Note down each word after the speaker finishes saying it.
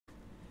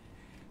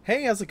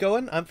Hey, how's it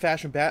going? I'm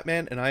Fashion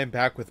Batman, and I am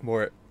back with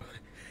more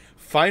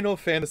Final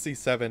Fantasy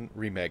VII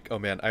Remake. Oh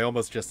man, I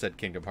almost just said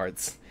Kingdom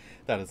Hearts.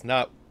 That is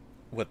not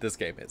what this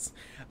game is.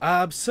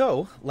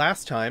 So,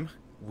 last time,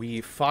 we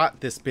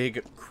fought this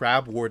big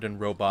Crab Warden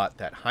robot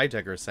that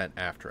Heidegger sent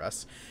after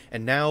us,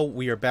 and now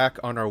we are back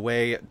on our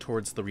way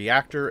towards the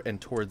reactor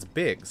and towards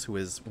Biggs, who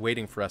is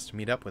waiting for us to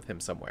meet up with him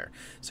somewhere.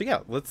 So yeah,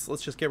 let's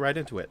just get right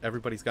into it.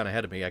 Everybody's gone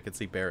ahead of me. I can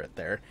see Barrett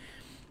there.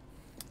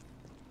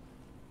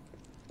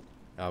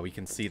 We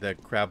can see the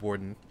Crab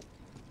Warden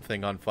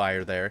thing on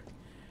fire there.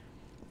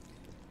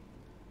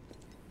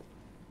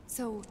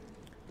 So,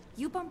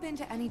 you bump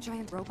into any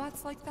giant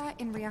robots like that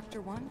in Reactor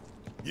 1?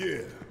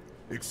 Yeah,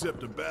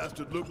 except the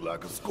bastard looked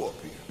like a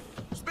scorpion.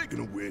 Speaking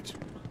of which,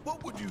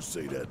 what would you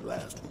say that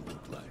last one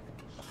looked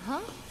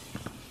like?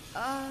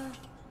 Huh?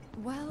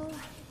 Well...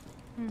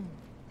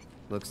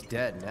 Looks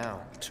dead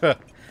now.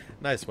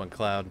 Nice one,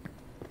 Cloud.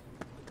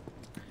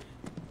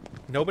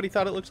 Nobody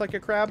thought it looked like a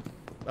crab?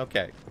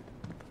 Okay.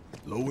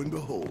 Lo and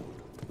behold.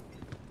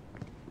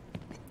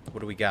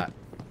 What do we got?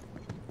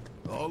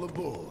 All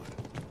aboard.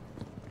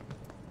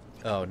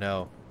 Oh,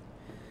 no.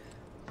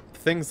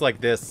 Things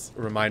like this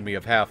remind me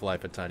of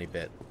Half-Life a tiny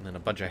bit. And then a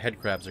bunch of head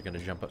crabs are going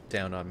to jump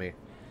down on me.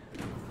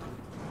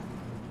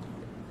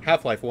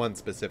 Half-Life 1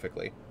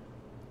 specifically.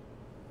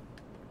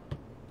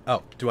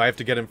 Oh, do I have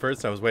to get in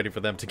first? I was waiting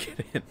for them to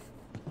get in.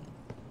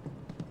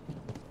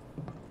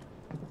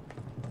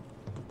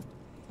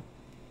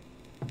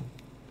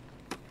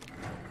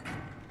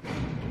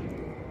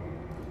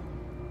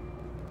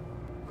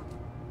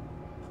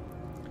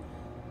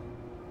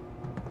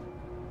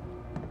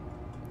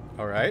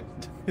 Alright.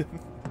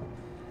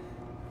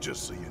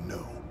 Just so you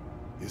know,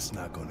 it's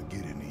not gonna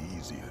get any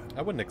easier.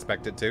 I wouldn't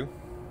expect it to.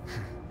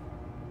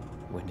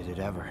 When did it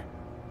ever?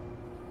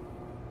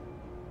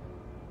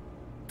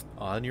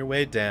 On your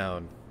way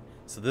down.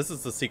 So this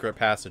is the secret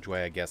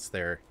passageway, I guess,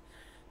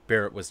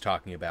 Barrett was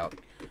talking about.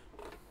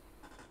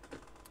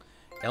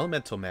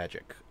 Elemental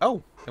magic.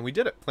 Oh, and we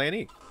did it. Plan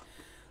E.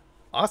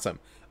 Awesome.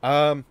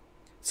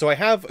 So I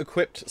have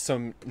equipped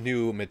some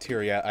new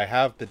materia. I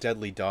have the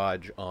Deadly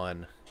Dodge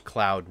on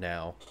Cloud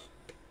now.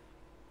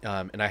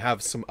 And I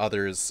have some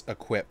others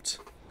equipped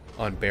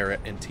on Barrett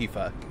and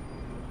Tifa.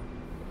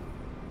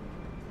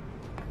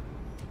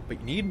 But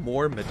you need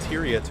more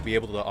materia to be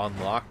able to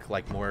unlock,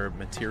 like, more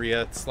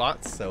materia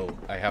slots, so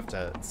I have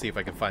to see if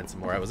I can find some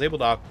more. I was able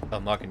to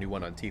unlock a new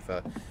one on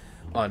Tifa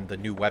on the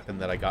new weapon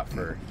that I got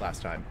for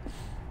last time.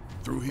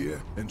 Through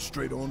here and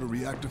straight on to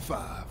Reactor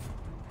 5.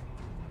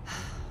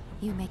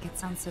 You make it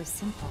sound so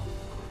simple.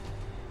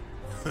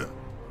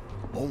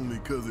 Only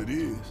 'cause it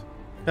is.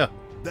 Huh.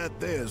 That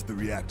there's the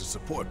reactor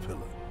support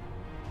pillar.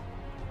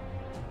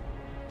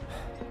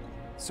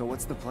 So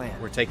what's the plan?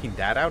 We're taking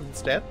that out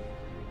instead?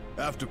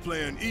 After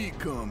plan E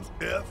comes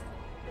F,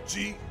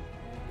 G,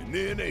 and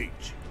then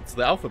H. It's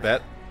the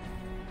alphabet.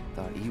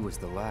 Thought E was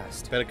the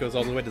last. Bet it goes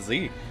all the way to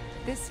Z.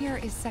 This here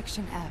is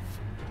Section F.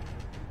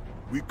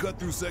 We cut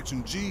through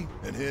section G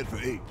and head for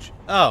H.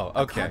 Oh,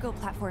 A okay. cargo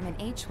platform in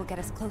H will get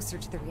us closer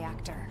to the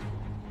reactor.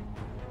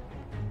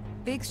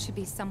 Biggs should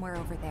be somewhere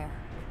over there.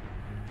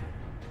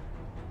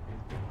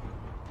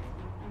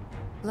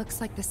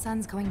 Looks like the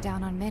sun's going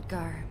down on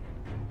Midgar.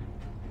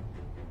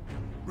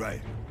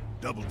 Right.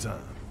 Double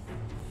time.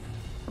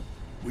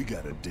 We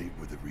got a date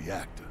with the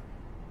reactor.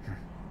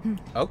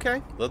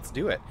 Okay, let's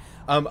do it.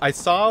 I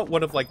saw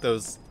one of, like,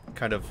 those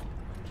kind of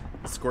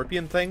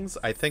scorpion things.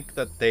 I think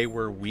that they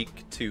were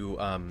weak to,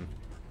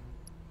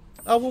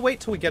 Oh, we'll wait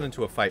till we get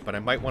into a fight, but I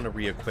might want to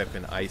re-equip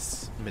an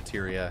ice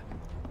materia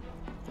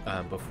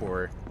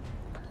before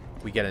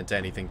we get into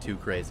anything too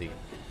crazy.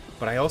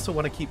 But I also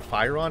want to keep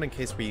fire on in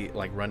case we,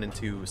 like, run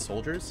into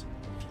soldiers.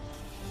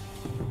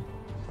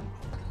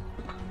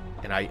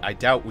 And I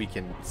doubt we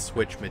can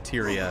switch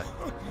materia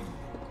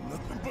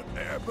Nothing but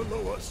air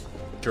below us.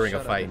 during Shut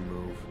a up fight. and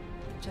move.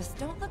 Just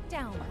don't look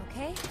down,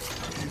 okay?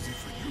 Easy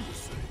for you to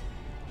say.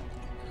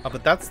 Oh,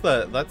 but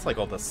that's like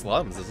all the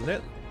slums, isn't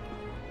it?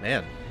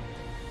 Man.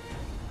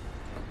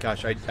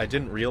 Gosh, I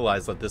didn't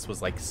realize that this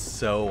was, like,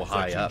 so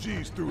high Section up.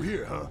 G's through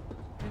here, huh?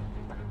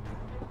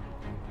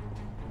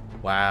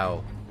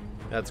 Wow.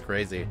 That's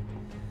crazy.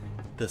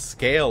 The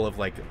scale of,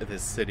 like,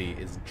 this city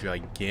is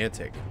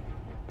gigantic.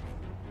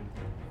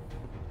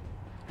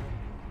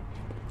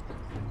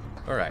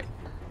 Alright.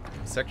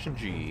 Section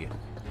G.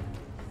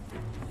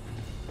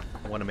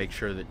 I want to make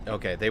sure that...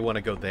 Okay, they want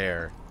to go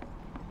there.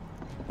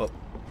 Well,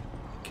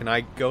 can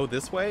I go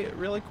this way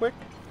really quick?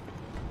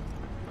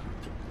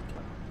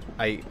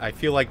 I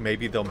feel like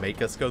maybe they'll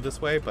make us go this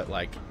way, but,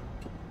 like,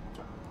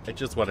 I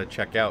just want to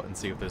check out and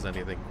see if there's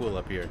anything cool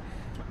up here.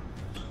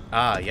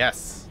 Ah,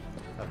 yes.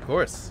 Of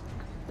course.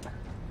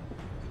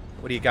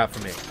 What do you got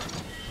for me?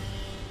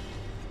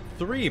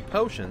 3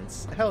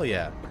 potions? Hell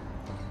yeah.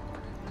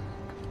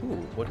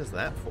 Ooh, what is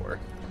that for?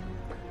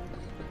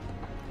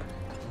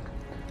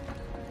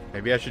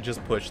 Maybe I should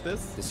just push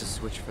this? This is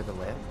switch for the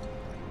lamp?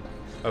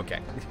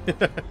 Okay.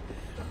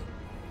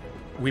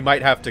 We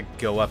might have to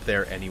go up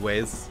there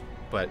anyways,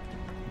 but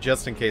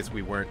just in case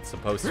we weren't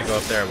supposed to go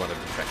up there, I wanted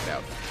to check it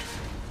out.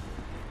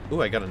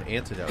 Ooh, I got an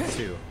antidote,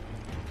 too.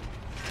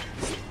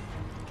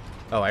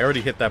 Oh, I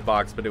already hit that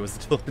box, but it was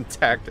still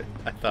intact.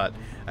 I thought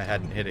I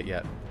hadn't hit it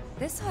yet.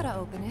 This ought to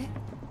open it.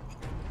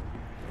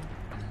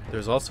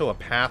 There's also a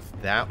path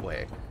that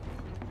way.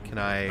 Can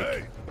I...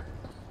 Hey,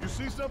 you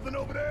see something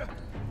over there?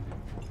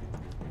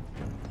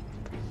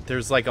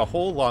 There's like a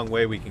whole long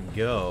way we can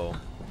go.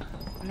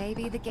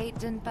 Maybe the gate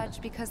didn't budge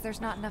because there's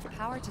not enough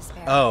power to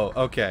spare. Oh,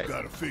 okay.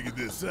 Gotta figure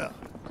this out.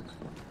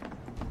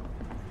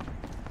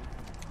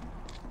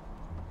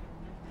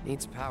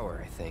 Needs power,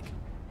 I think.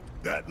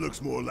 That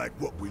looks more like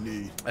what we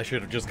need. I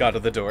should have just got to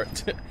the door.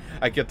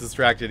 I get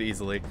distracted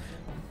easily.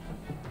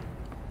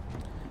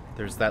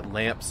 There's that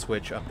lamp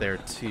switch up there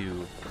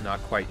too.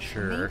 Not quite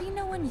sure. Maybe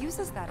no one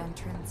uses that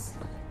entrance.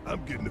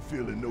 I'm getting the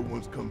feeling no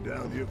one's come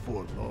down here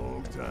for a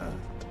long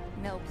time.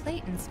 No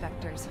plate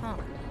inspectors, huh?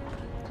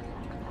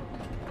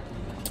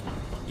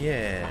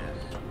 Yeah.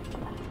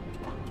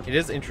 It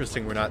is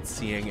interesting we're not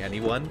seeing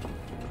anyone.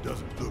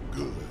 Doesn't look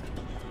good.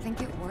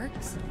 Think it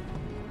works?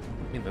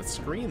 I mean, the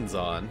screen's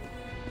on.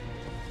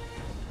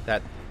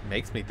 That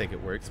makes me think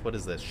it works. What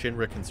is this?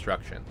 Shinra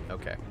Construction.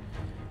 Okay.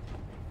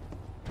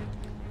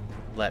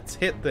 Let's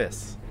hit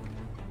this.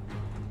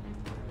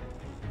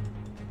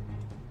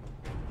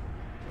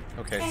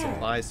 Okay, Error.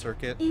 supply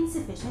circuit.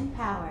 Insufficient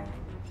power.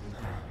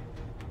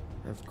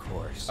 Of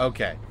course.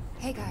 Okay.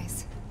 Hey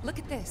guys, look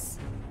at this.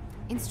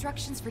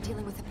 Instructions for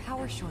dealing with a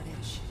power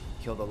shortage.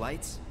 Kill the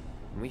lights,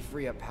 and we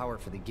free up power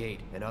for the gate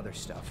and other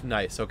stuff.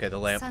 Nice. Okay, the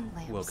lamp Sun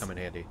lamps. will come in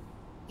handy.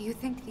 You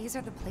think these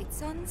are the plate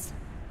suns?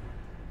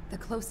 The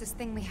closest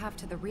thing we have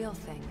to the real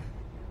thing.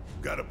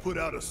 Gotta put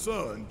out a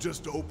sun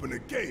just to open a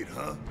gate,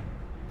 huh?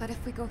 But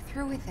if we go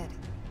through with it,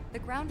 the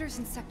grounders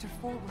in Sector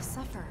 4 will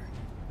suffer.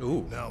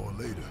 Ooh. An hour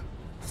later,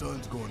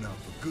 sun's going out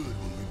for good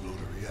when we blow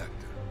the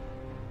reactor.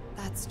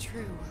 That's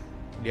true.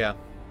 Yeah.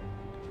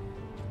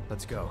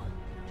 Let's go.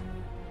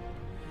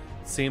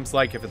 Seems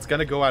like if it's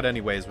gonna go out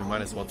anyways, we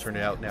might as well turn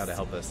it out now to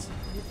help us.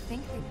 You'd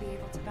think they'd be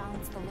able to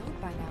balance the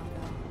load by now,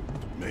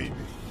 though. Maybe.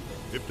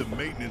 If the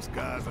maintenance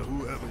guys or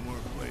whoever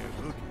weren't playing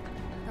hooky.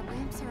 The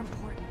lamps are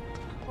important,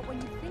 but when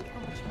you think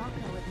how much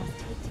Mako it must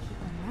take to keep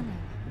them running.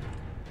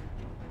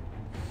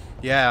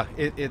 Yeah,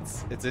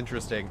 it's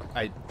interesting.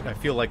 I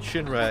feel like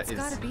Shinra That's is...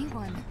 gotta be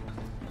one.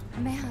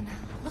 Man,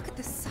 look at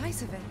the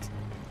size of it.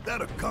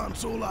 That a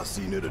console I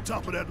see near the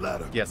top of that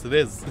ladder? Yes, it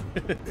is.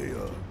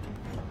 A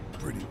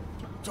pretty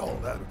tall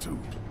ladder too.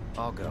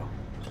 I'll go.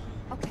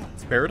 Okay.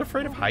 Barrett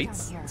afraid of we'll be down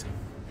heights? here.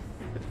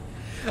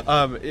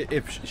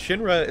 If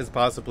Shinra is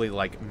possibly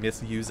like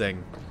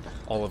misusing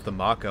all of the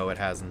Mako it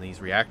has in these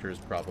reactors,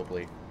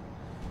 probably.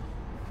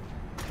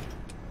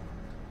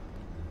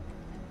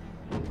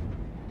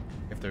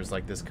 If there's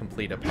like this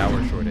complete a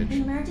power shortage.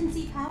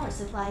 Emergency power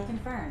supply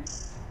confirmed.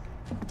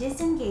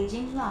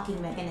 Disengaging locking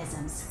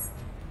mechanisms.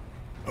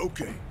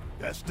 Okay,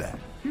 that's that.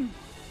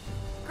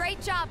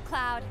 Great job,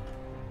 Cloud.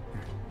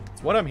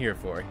 It's what I'm here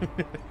for.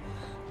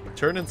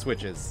 Turning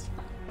switches.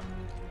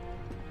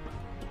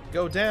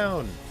 Go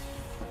down.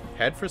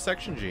 Head for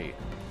section G.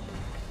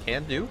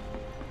 Can do.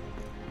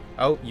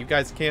 Oh, you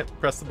guys can't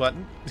press the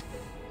button.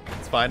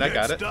 It's fine, I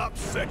got Next it. stop,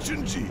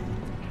 section G.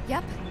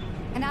 Yep.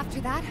 And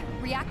after that,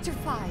 reactor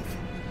 5.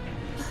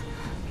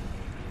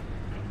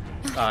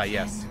 Ah,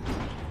 yes.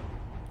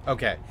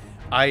 Okay.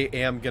 I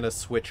am gonna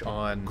switch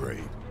on. Great.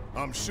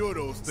 I'm sure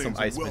those Some things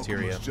ice will welcome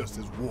materia. us just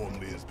as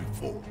warmly as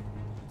before.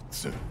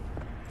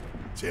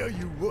 Tell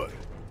you what,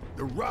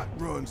 the rot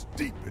runs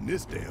deep in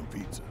this damn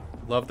pizza.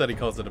 Love that he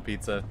calls it a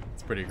pizza.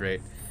 It's pretty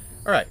great.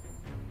 All right.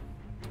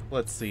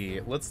 Let's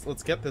see.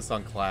 Let's get this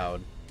on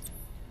Cloud.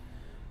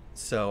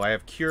 So I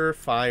have Cure,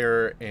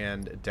 Fire,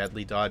 and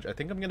Deadly Dodge. I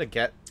think I'm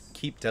gonna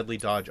keep Deadly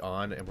Dodge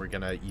on, and we're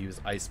gonna use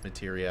Ice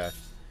Materia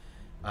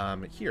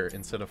here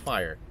instead of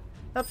Fire.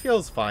 That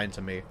feels fine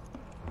to me.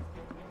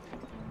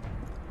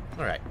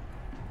 All right.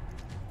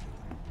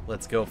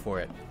 Let's go for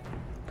it.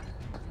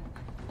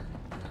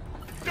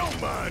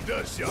 Don't mind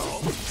us,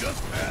 y'all.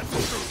 Just pass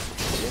through.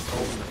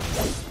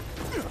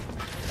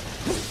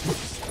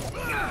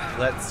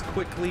 Let's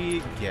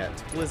quickly get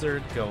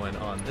Blizzard going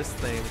on this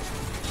thing.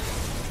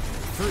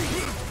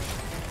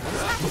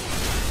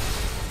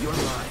 You're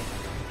mine.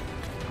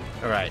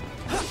 All right.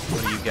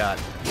 What do you got?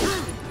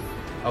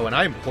 Oh, and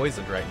I'm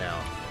poisoned right now.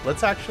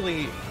 Let's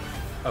actually...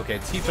 Okay,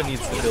 Tifa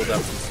needs to build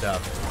up some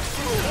stuff.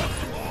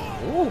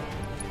 Ooh!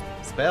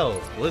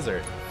 Spells.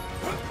 Blizzard.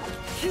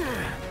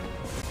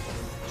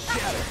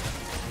 Shatter.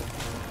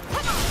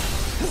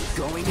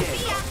 Going in.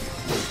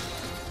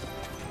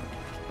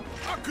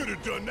 I could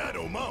have done that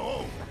on my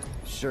own.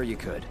 Sure you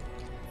could.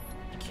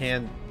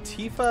 Can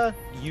Tifa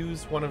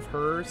use one of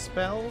her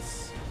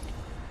spells?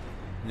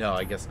 No,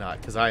 I guess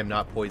not, because I am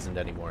not poisoned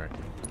anymore.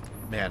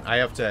 Man, I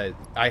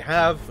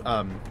have,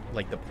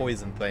 like, the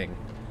poison thing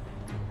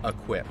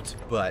equipped,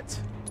 but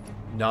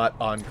not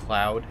on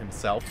Cloud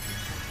himself,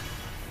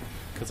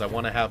 because I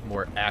want to have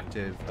more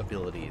active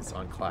abilities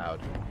on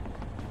Cloud.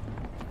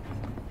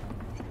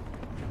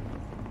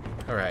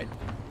 Alright.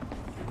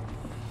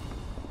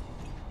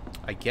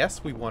 I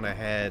guess we want to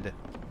head...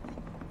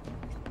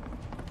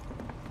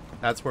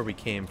 That's where we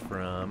came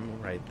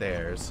from, right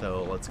there.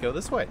 So let's go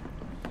this way.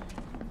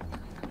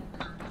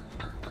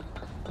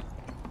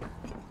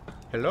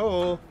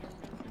 Hello?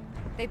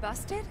 They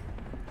busted?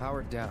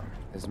 Powered down,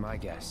 is my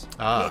guess.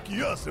 Ah,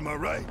 Lucky us, am I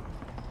right?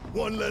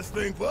 One less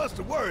thing for us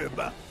to worry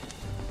about.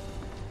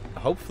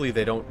 hopefully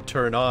they don't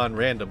turn on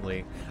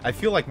randomly. I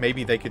feel like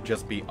maybe they could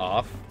just be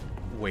off,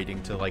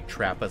 waiting to, like,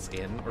 trap us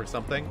in or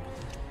something.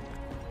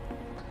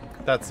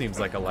 That seems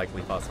like a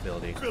likely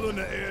possibility. Filling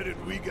the air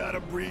that we gotta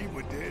breathe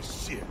with their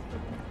shit.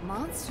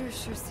 Monsters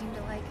sure seem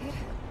to like it.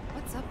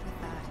 What's up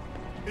with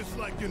that? It's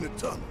like in the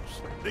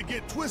tunnels. They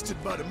get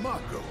twisted by the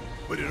Mako,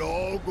 but it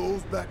all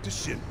goes back to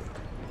Shinra.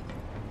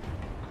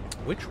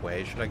 Which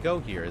way should I go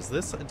here? Is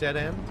this a dead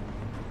end?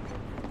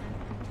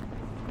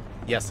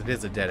 Yes, it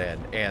is a dead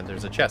end, and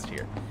there's a chest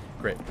here.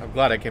 Great. I'm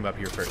glad I came up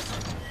here first.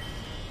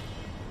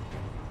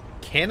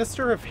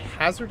 Canister of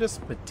hazardous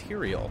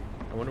material.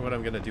 I wonder what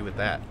I'm going to do with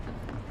that.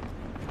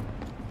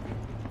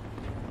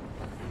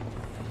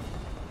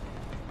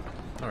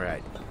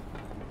 Alright.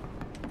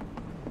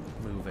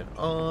 Moving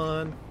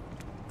on.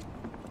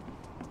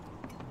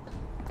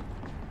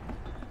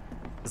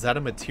 Is that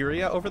a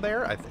materia over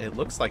there? It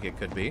looks like it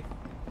could be.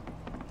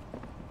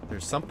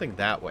 There's something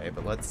that way,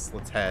 but let's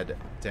head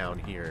down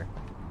here.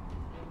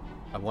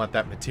 I want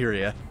that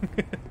materia.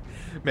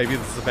 Maybe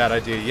this is a bad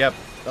idea. Yep.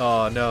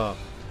 Oh, no.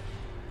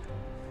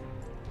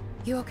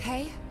 You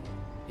okay?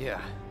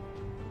 Yeah.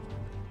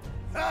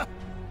 Ha!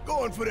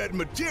 Going for that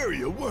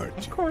materia, weren't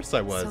Of you? course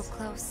I was. So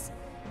close,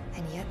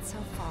 and yet so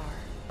far.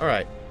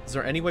 Alright. Is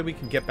there any way we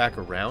can get back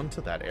around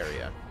to that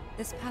area?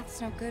 This path's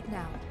no good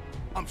now.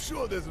 I'm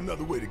sure there's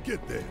another way to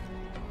get there.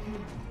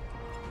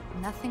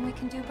 Nothing we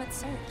can do but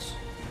search.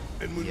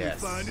 And when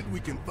Yes. we find it, we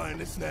can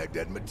finally snag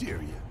that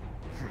materia.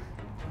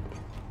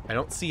 I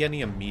don't see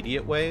any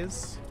immediate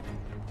ways.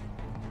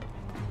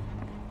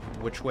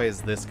 Which way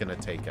is this gonna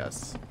take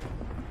us?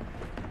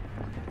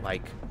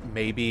 Like,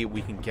 maybe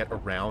we can get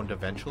around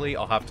eventually.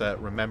 I'll have to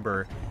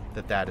remember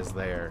that that is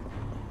there.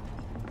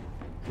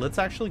 Let's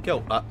actually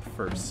go up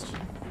first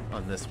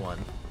on this one.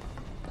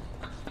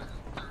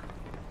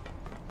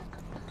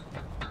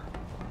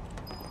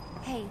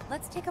 Hey,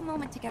 let's take a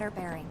moment to get our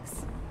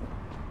bearings.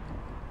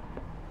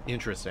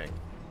 Interesting.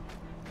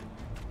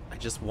 I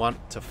just want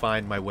to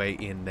find my way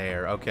in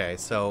there. Okay,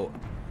 so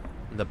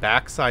the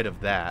backside of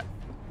that.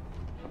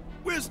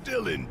 We're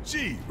still in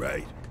G,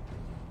 right?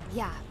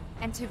 Yeah,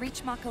 and to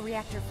reach Mako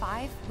Reactor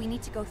 5, we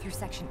need to go through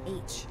Section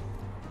H.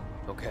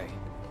 Okay.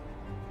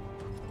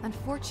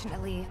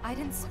 Unfortunately, I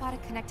didn't spot a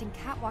connecting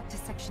catwalk to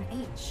Section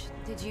H.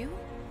 Did you?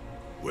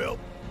 Well,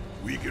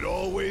 we could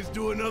always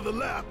do another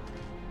lap.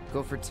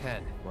 Go for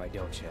 10, why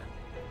don't you?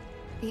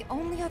 The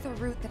only other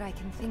route that I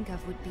can think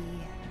of would be...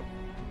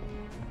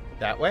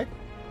 That way?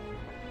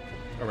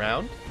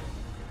 Around?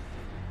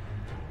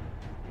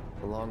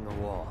 Along the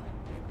wall.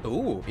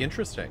 Ooh,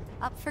 interesting.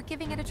 Up for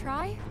giving it a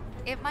try?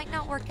 It might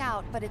not work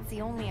out, but it's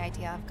the only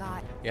idea I've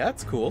got. Yeah,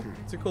 it's cool.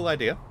 It's a cool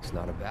idea. It's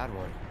not a bad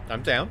one.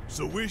 I'm down.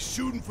 So we're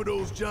shooting for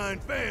those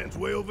giant fans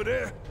way over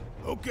there?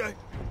 Okay.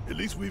 At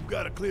least we've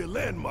got a clear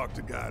landmark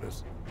to guide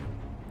us.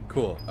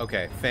 Cool.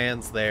 Okay,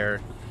 fans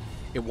there.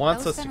 It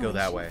wants Those us to go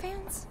that way.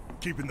 ventilation fans?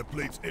 Keeping the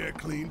plate's air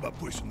clean by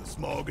pushing the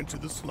smog into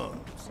the slums.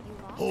 You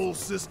lost? Whole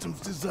system's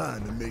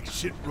designed to make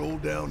shit roll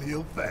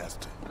downhill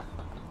faster.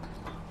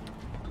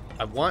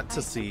 I want to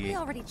I think see... we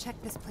already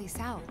checked this place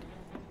out.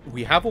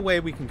 We have a way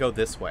we can go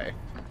this way.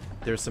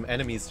 There's some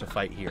enemies to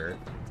fight here,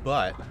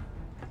 but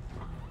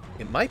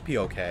it might be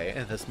okay,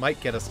 and this might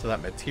get us to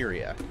that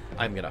materia.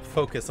 I'm gonna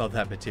focus on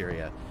that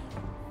materia.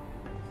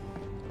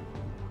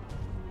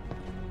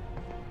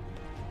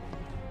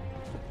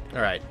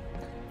 Alright.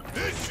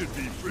 This should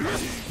be pretty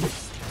easy.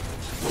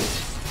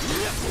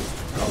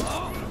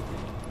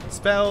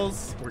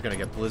 Spells. We're gonna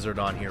get Blizzard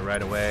on here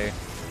right away.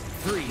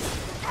 Freeze!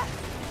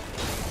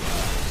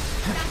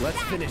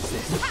 Let's finish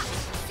this.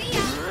 See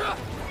ya!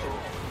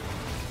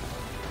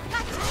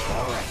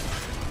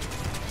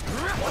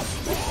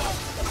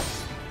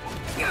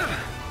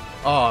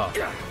 Oh.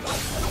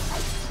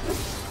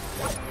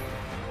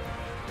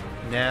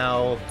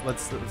 Now,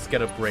 let's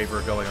get a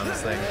braver going on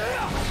this thing.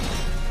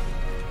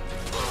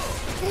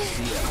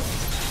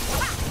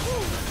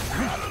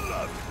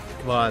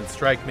 Come on,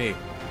 strike me.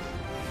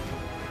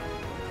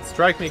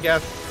 Strike me,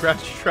 Gaff.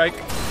 Strike.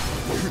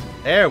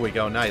 There we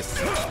go, nice.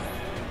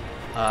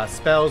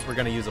 Spells, we're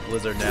gonna use a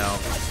Blizzard now.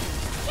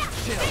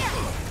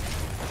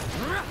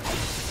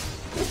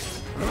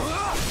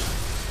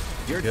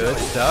 Good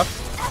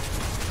stuff.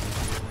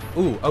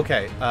 Ooh,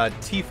 okay.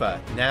 Tifa,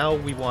 now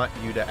we want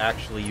you to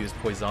actually use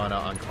Poisana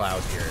on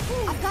Cloud here.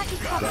 I've got you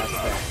covered.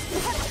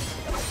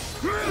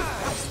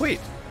 Sweet.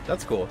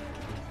 That's cool.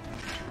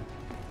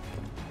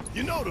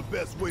 You know the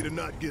best way to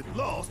not get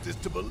lost is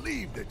to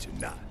believe that you're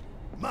not.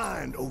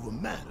 Mind over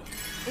matter.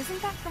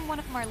 Isn't that from one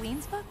of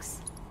Marlene's books?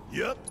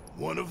 Yep,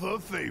 one of her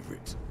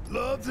favorites.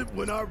 Loves it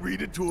when I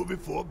read it to her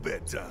before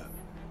bedtime.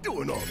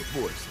 Doing all the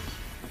voices.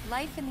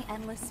 Life in the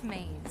Endless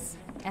Maze.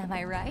 Am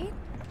I right?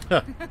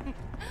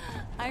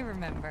 I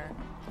remember.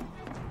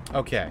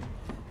 Okay,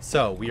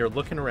 so we are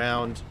looking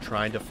around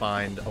trying to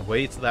find a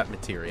way to that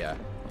materia.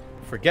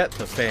 Forget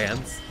the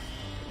fans.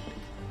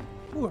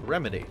 Ooh, a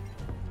remedy.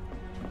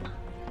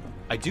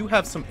 I do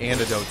have some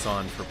antidotes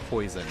on for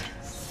poison.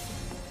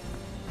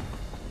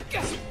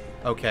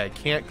 Okay,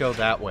 can't go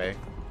that way.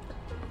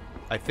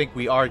 I think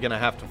we are going to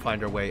have to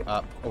find our way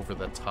up over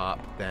the top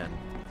then.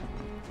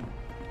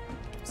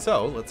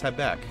 So, let's head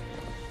back.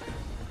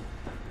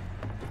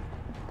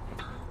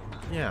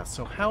 Yeah,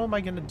 so how am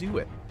I going to do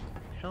it?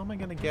 How am I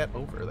going to get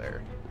over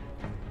there?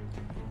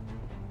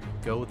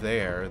 Go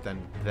there,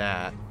 then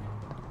that.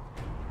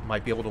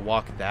 Might be able to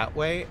walk that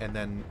way, and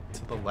then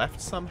to the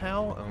left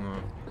somehow?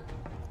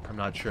 I'm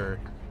not sure.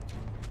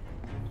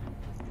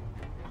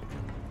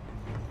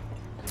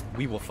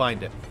 We will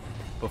find it.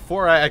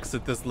 Before I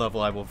exit this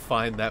level, I will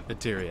find that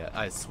materia,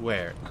 I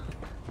swear.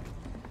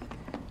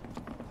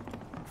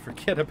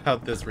 Forget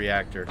about this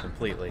reactor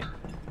completely.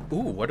 Ooh,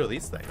 what are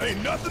these things?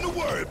 Ain't nothing to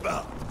worry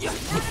about.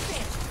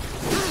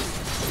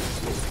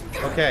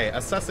 Okay,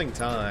 assessing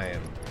time.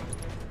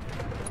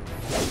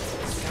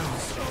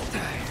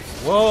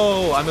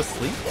 Whoa, I'm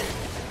asleep?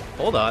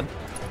 Hold on.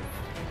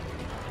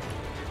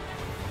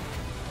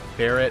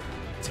 Barrett,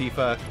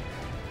 Tifa.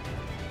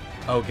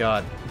 Oh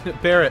god.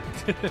 Barrett,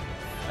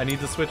 I need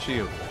to switch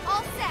you.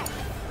 All set.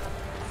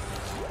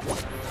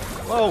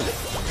 Whoa,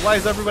 why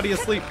is everybody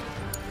asleep?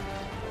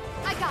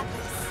 I got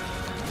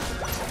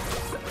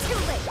this. Too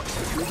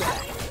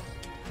late.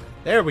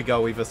 There we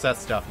go, we've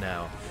assessed stuff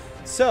now.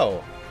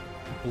 So,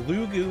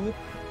 blue goo.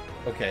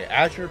 Okay,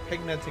 azure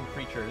pigmenting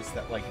creatures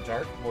that like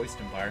dark, moist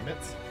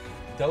environments.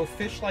 Though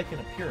fish-like in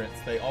appearance,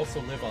 they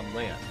also live on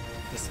land,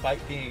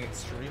 despite being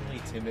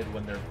extremely timid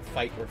when their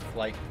fight or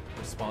flight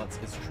response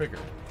is triggered.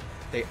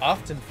 They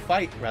often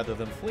fight rather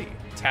than flee.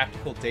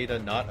 Tactical data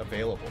not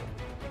available.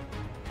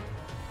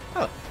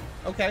 Huh,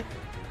 okay.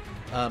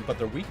 But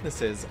their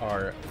weaknesses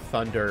are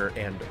thunder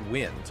and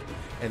wind.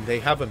 And they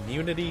have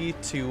immunity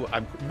to,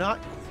 I'm not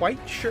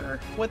quite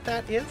sure what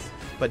that is,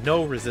 but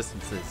no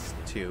resistances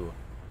to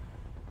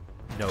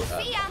no.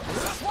 See ya.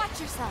 Watch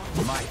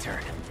yourself. My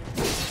turn.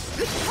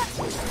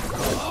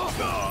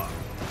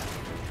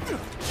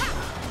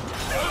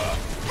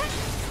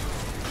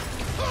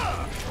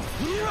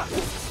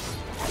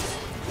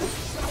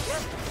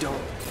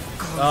 Don't.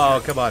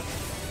 Oh, come on.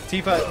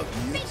 Tifa,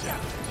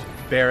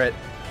 Barrett,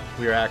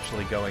 we are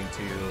actually going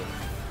to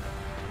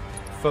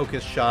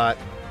focus shot.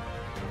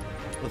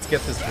 Let's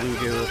get this blue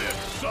goo.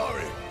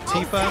 Sorry.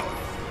 Tifa,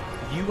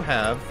 you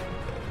have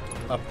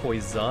a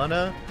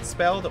Poisona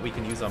spell that we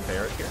can use on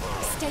Barrett here.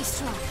 Stay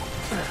strong.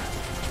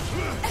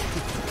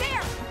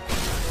 There.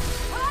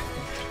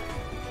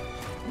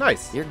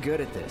 Nice. You're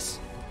good at this.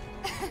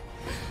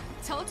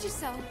 Told you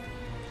so.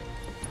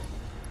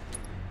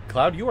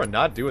 Cloud, you are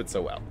not doing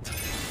so well.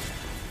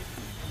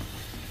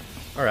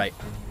 Alright.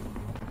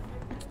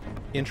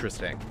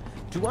 Interesting.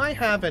 Do I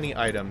have any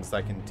items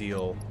that can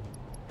deal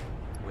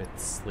with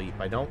sleep?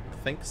 I don't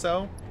think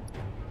so.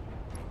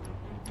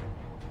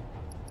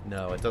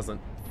 No, it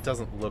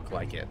doesn't look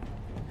like it.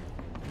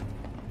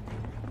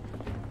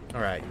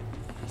 Alright.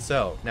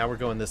 So, now we're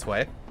going this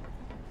way.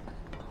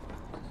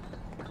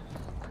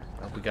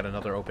 Oh, we got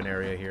another open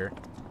area here.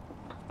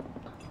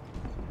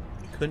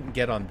 Couldn't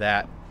get on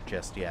that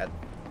just yet.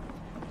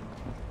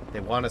 They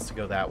want us to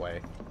go that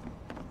way.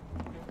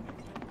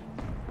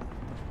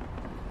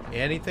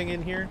 Anything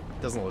in here?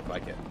 Doesn't look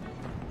like it.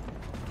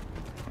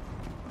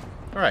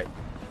 Alright.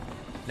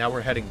 Now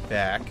we're heading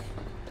back.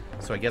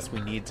 So I guess we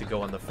need to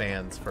go on the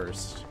fans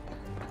first.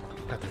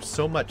 God, there's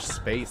so much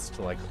space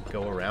to, like,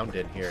 go around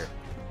in here.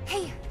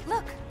 Hey,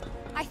 look.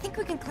 I think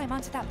we can climb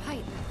onto that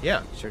pipe.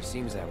 Yeah. Sure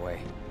seems that way.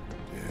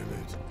 Damn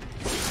it.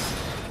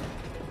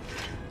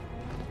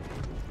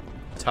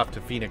 Tough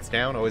to Phoenix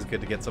down. Always good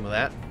to get some of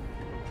that.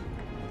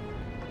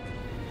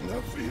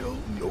 I feel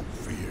no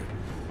fear.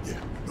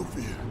 Yeah, no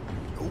fear.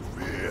 No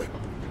fear.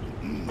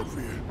 No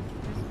fear.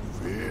 No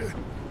fear.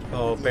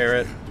 Oh,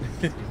 Barrett.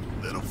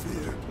 Little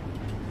fear.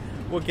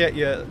 We'll get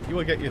you.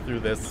 We'll get you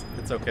through this.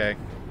 It's okay.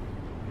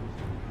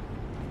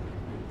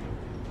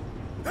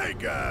 Hey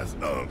guys,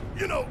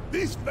 you know,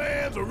 these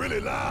fans are really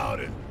loud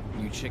and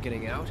You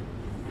chickening out?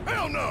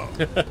 hell no.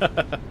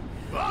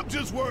 I'm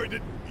just worried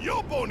that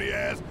your bony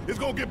ass is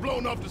gonna get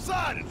blown off the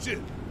side and shit.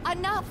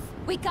 Enough.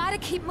 We gotta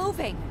keep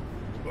moving.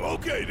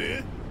 Okay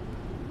then.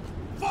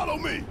 Follow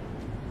me.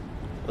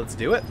 Let's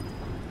do it.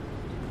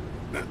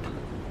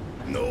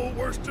 No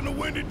worse than a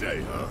windy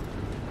day, huh?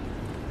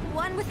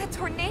 One with a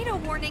tornado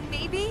warning,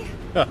 maybe?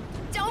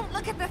 Don't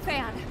look at the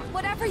fan.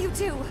 Whatever you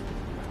do.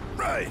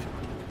 Right.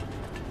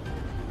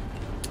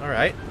 All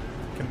right.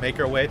 Can make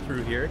our way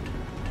through here.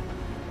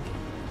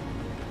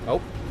 Oh.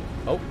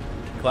 Oh.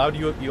 Cloud,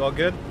 you all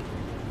good?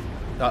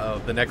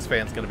 Uh-oh. The next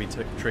fan's going to be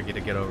tricky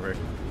to get over.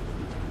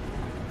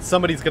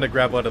 Somebody's going to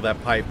grab onto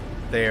that pipe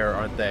there,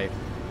 aren't they?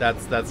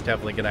 That's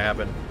definitely going to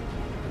happen.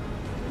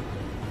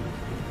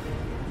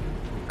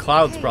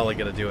 Cloud's Hey, probably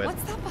going to do it.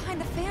 What's that behind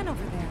the fan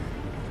over there?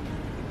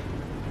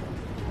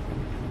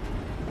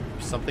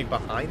 something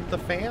behind the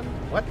fan?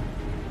 What?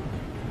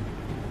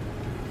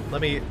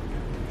 Let me...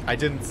 I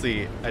didn't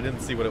see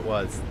what it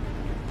was.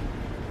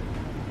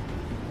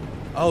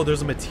 Oh,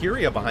 there's a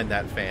materia behind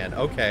that fan.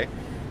 Okay.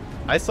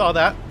 I saw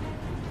that.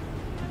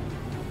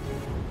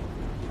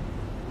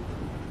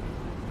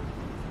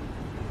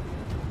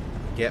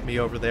 Get me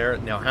over there.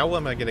 Now, how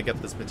am I going to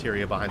get this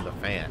materia behind the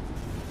fan?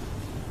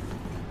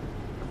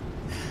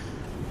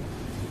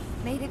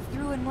 Made it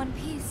through in one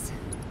piece.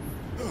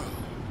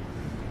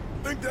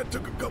 Think that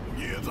took a couple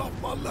years off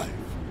my life.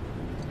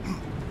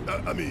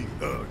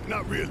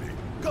 Not really.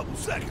 Couple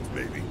seconds,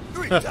 maybe.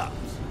 3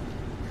 tops.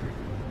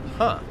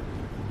 Huh.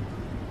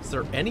 Is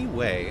there any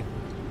way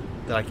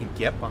that I can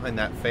get behind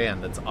that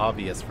fan that's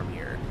obvious from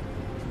here?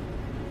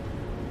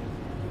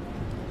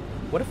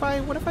 What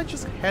if I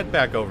just head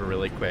back over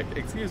really quick?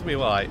 Excuse me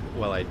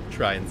while I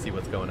try and see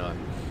what's going on.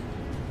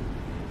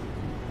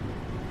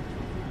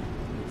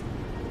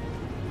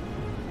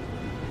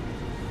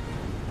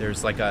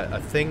 There's like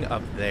a thing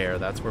up there.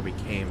 That's where we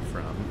came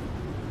from.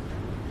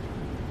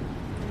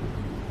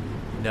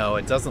 No,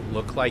 it doesn't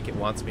look like it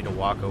wants me to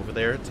walk over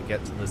there to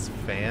get to this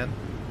fan.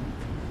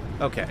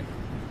 Okay.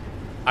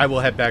 I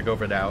will head back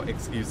over now.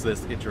 Excuse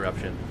this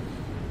interruption.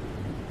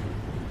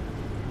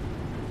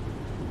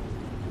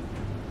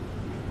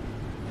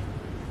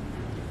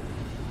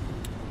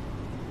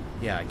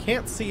 Yeah, I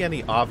can't see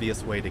any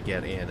obvious way to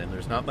get in, and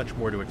there's not much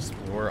more to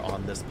explore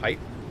on this pipe.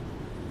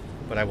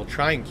 But I will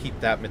try and keep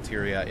that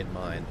materia in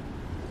mind.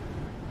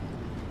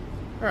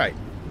 Alright.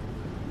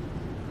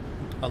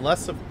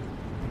 Unless of...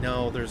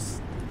 No, there's...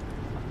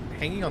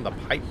 Hanging on the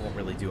pipe won't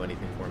really do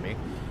anything for me.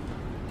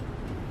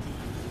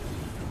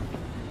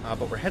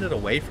 But we're headed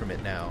away from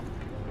it now.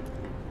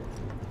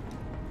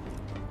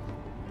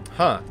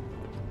 Huh.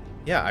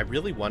 Yeah, I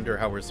really wonder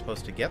how we're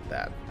supposed to get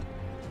that.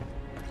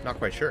 Not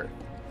quite sure.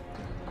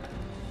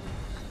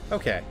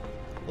 Okay,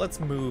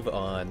 let's move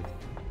on.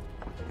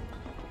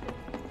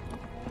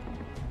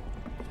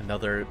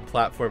 Another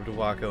platform to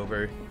walk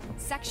over.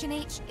 Section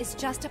H is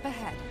just up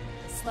ahead.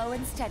 Slow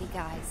and steady,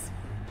 guys.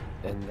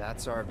 And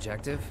that's our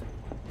objective?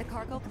 The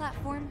cargo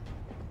platform?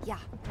 Yeah,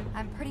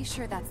 I'm pretty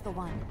sure that's the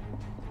one.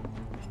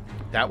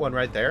 That one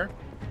right there?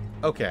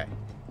 Okay.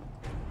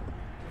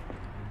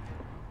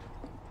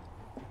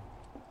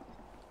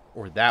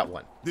 Or that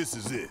one. This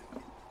is it.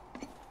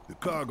 The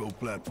cargo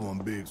platform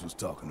Biggs was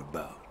talking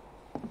about.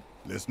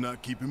 Let's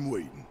not keep him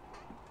waiting.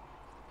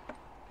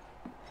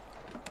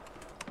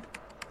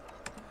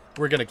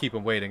 We're gonna keep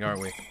him waiting,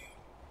 aren't we?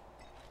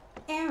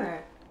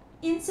 Error.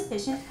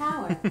 Insufficient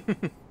power.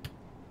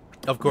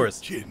 Of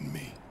course. You're kidding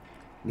me.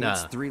 Nah.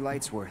 Needs 3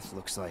 lights worth,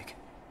 looks like.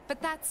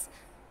 But that's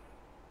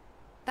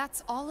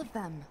all of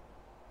them,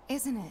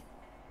 isn't it?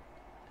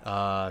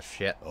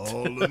 Shit.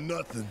 All or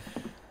nothing.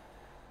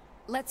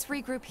 Let's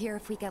regroup here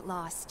if we get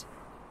lost.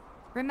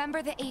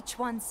 Remember the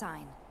H1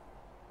 sign.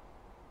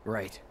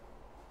 Right.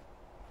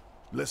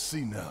 Let's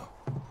see now.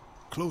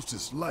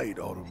 Closest light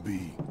ought to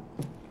be...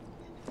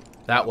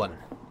 That one.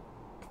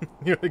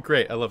 You're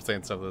great. I love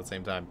saying stuff at the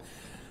same time.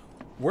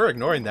 We're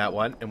ignoring that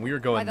one, and we were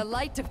going... By the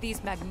light of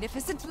these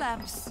magnificent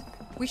lamps,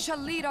 we shall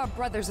lead our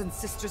brothers and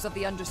sisters of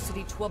the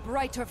Undercity to a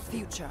brighter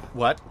future.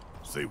 What?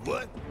 Say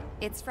what?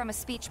 It's from a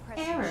speech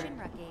President Error.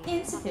 Shinra gave.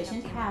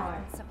 Insufficient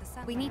power.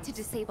 We need to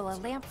disable a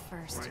lamp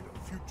first. Brighter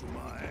future,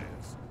 my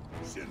ass.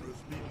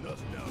 Shinra's leading us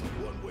down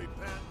a one-way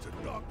path to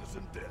darkness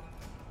and death.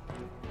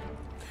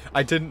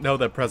 I didn't know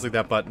that pressing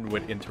that button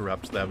would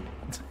interrupt them.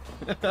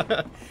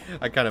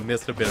 I kind of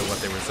missed a bit of what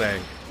they were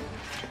saying.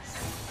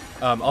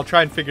 I'll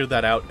try and figure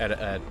that out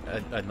at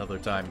another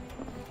time.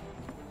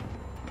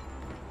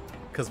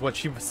 Because what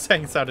she was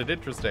saying sounded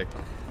interesting.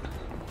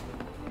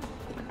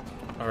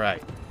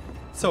 Alright.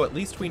 So at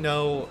least we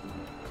know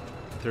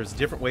there's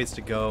different ways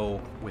to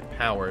go with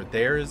power.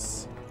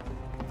 That's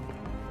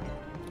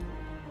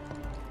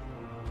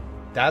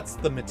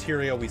the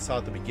material we saw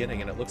at the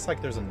beginning, and it looks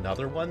like there's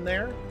another one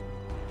there.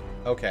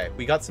 Okay,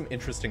 we got some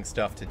interesting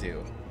stuff to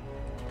do.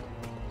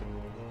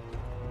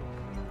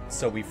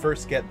 So we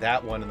first get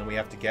that one, and then we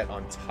have to get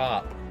on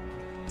top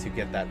to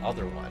get that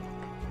other one.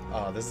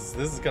 Oh, this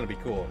is gonna be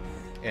cool.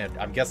 And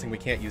I'm guessing we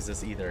can't use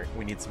this either.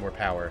 We need some more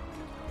power.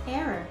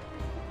 Error.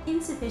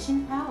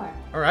 Insufficient power.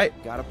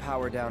 Alright. Gotta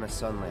power down a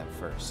sun lamp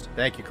first.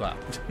 Thank you,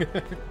 Cloud.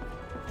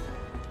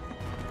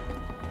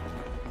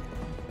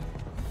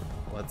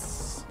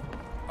 Let's...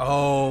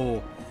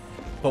 Oh!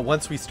 But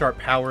once we start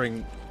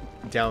powering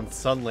down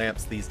sun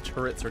lamps, these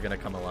turrets are gonna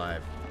come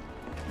alive.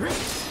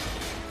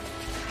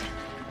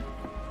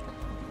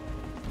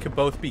 Could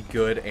both be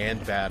good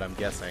and bad, I'm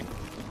guessing.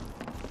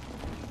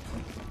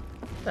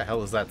 What the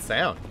hell is that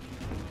sound?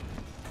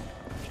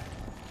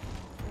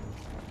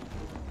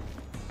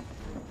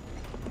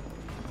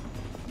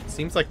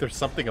 Seems like there's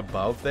something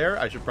above there.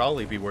 I should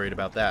probably be worried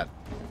about that.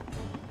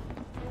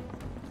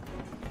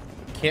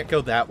 Can't go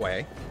that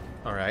way.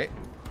 Alright.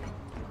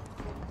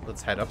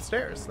 Let's head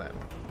upstairs then.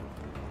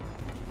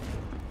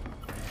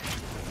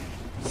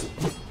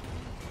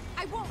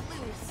 I won't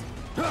lose.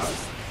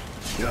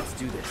 Let's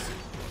do this.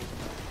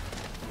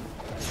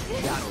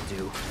 That'll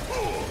do.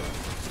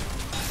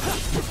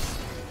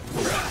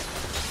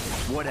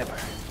 Whatever.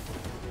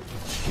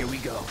 Here we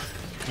go.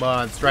 Come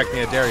on, strike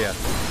me, I dare ya.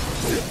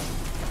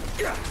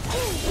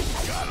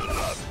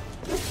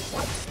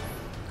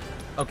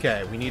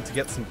 Okay, we need to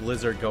get some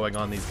blizzard going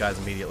on these guys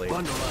immediately.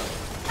 Bundle up.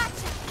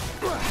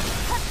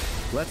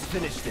 Let's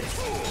finish this.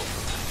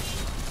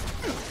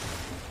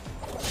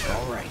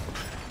 All right.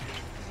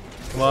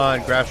 Come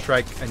on, Graph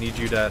Strike. I need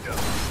you to...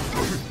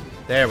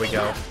 There we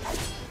go.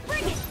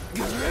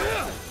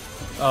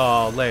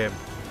 Oh, lame.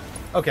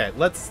 Okay,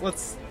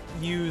 let's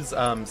use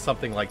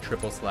something like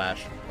Triple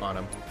Slash on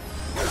him.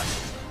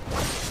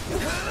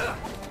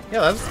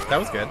 Yeah, that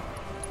was good.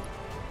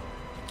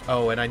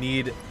 Oh, and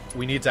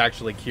we need to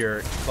actually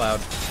cure Cloud.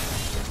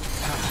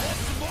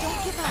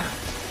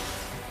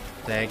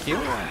 Thank you.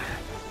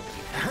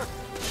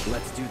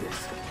 Let's do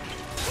this.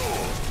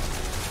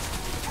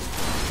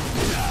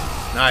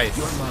 Nice.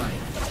 You're mine.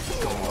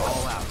 Going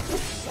all out.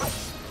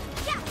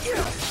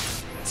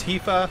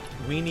 Tifa,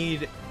 we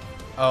need...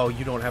 Oh,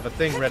 you don't have a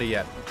thing ready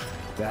yet.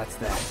 That's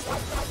that.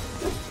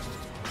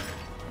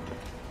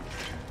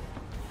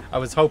 I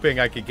was hoping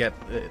I could get,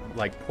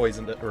 like,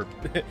 poisoned, or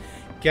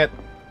get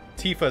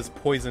Tifa's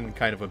poison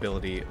kind of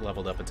ability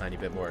leveled up a tiny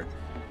bit more.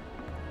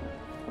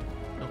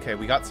 Okay,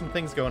 we got some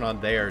things going on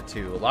there,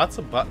 too. Lots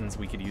of buttons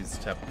we could use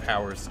to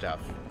power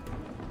stuff.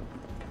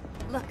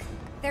 Look,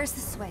 there's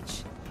the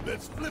switch.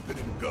 Let's flip it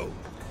and go.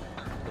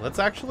 Let's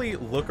actually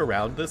look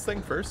around this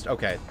thing first.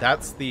 Okay,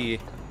 that's the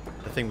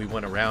thing we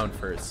went around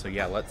first. So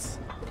yeah, let's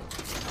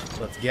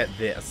get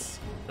this.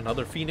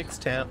 Another Phoenix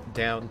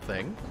down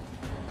thing.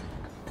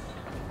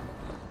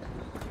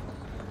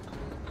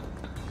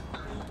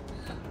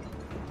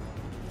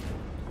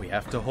 We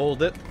have to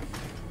hold it.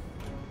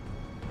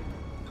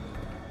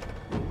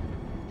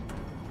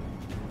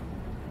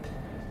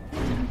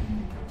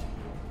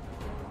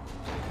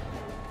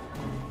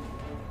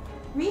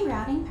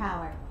 Rerouting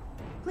power.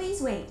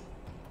 Please wait.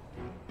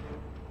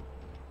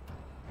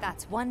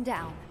 That's one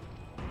down.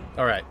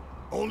 All right.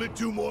 Only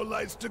 2 more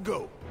lights to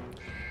go.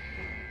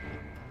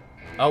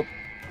 Oh,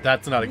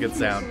 that's not a good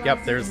sound.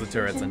 Yep, there's the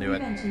turrets. I knew it.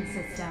 Prevention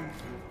system.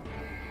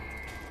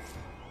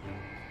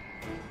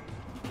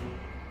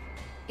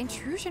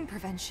 Intrusion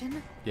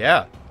prevention?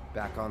 Yeah.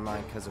 Back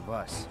online because of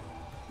us.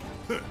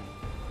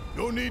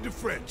 No need to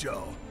fret,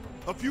 y'all.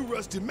 A few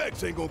rusty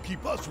mechs ain't gonna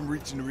keep us from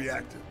reaching the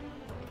reactor.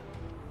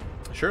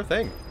 Sure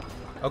thing.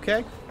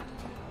 Okay.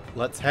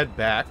 Let's head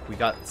back. We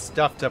got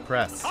stuff to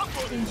press.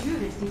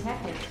 Intruders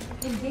detected.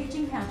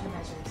 Engaging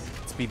countermeasures.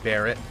 Let's be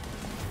Barrett.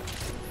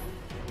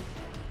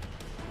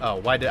 Oh,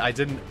 why did I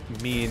didn't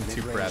mean to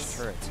Mid-range press.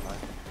 turrets, huh?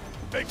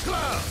 Hey,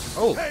 Cloud!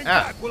 Oh, hang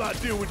ah. back while I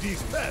deal with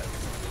these pests.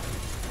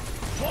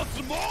 Want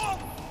some more?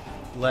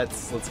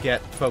 Let's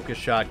get focus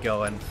shot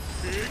going.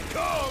 Here it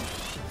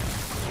comes.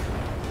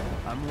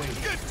 I'm waiting.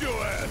 Get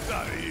your ass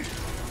out of here.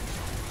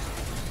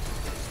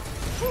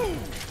 Ooh,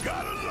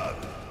 gotta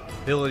love it.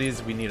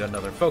 Abilities, we need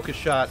another focus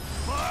shot.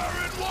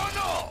 Firing one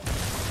off.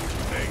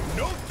 Ain't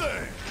no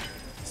thing.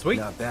 Sweet.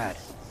 Not bad.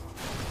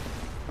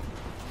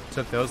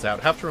 Took those out.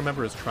 Have to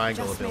remember his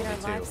triangle Just made our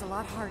ability lives too. a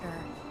lot harder.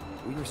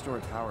 We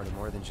restored power to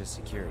more than just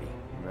security,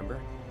 remember?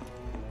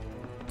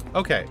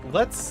 Okay,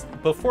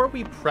 before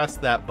we press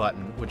that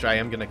button, which I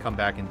am going to come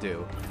back and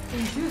do.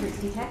 Intruders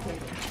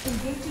detected.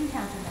 Engaging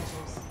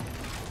countermeasures.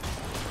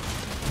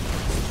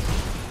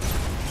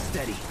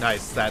 Steady.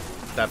 Nice, that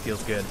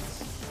feels good.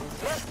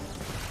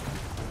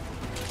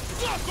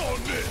 Suck on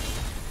this.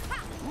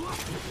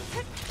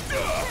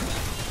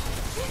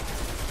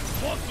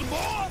 Want some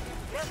more?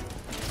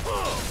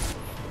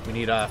 We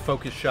need a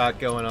focus shot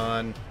going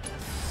on.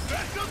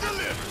 Special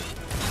delivery.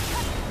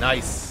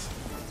 Nice.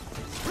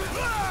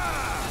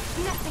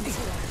 Nothing to it.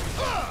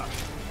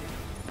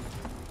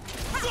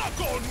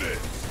 Suck on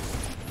this.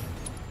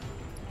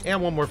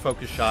 And one more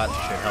focus shot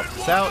should help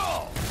us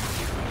out.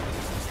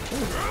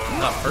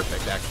 Not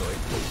perfect, actually.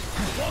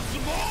 Want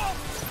some more?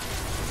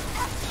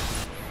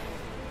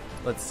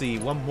 Let's see,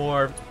 one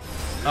more.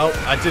 Oh,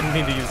 I didn't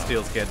mean to use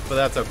Steel's Kid, but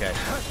that's okay.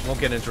 Won't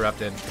get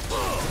interrupted.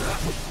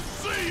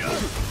 See ya.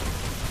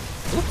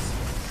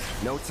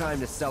 No time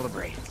to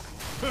celebrate.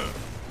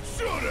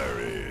 Sure there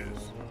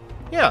is.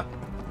 Yeah,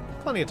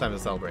 plenty of time to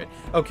celebrate.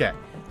 Okay,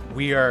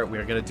 we are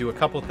gonna do a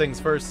couple things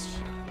first.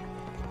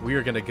 We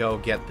are gonna go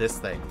get this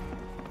thing,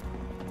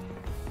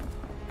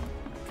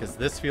 because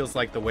this feels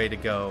like the way to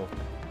go.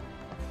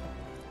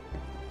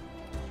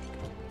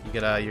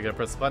 You're gonna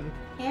press the button.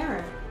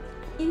 Error.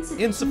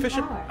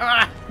 Insufficient. Power.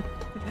 Ah.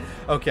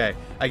 Okay,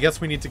 I guess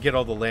we need to get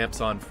all the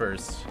lamps on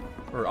first,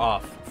 or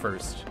off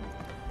first.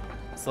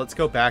 So let's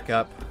go back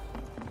up.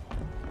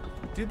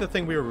 Do the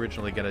thing we were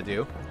originally gonna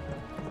do.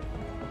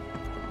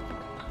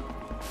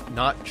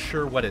 Not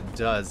sure what it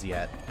does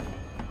yet,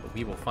 but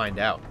we will find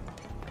out.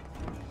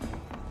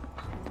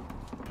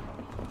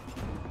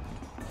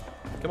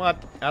 Come on,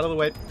 out of the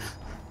way.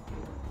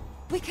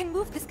 We can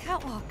move this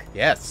catwalk.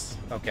 Yes.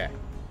 Okay.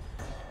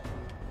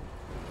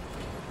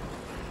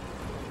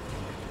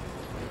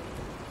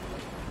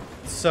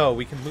 So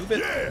we can move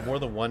it more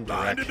than one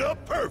Lined direction. it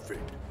up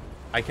perfect.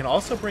 I can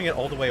also bring it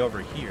all the way over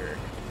here.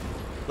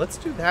 Let's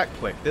do that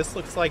quick. This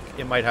looks like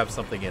it might have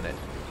something in it.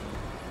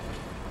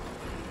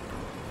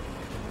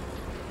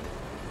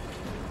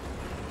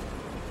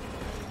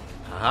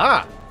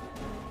 Aha!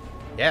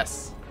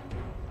 Yes.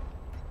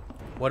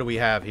 What do we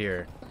have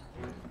here?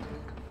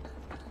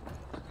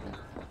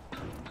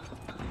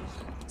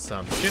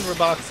 Some Shinra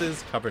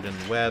boxes covered in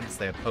webs.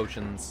 They have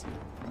potions.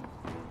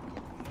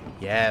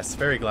 Yes,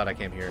 very glad I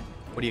came here.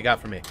 What do you got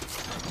for me?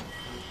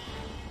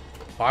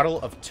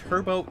 Bottle of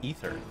turbo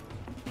ether.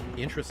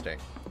 Interesting.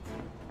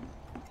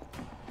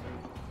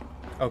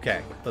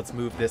 Okay, let's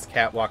move this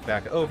catwalk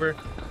back over.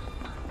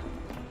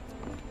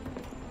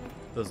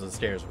 Those are the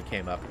stairs we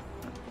came up.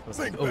 I was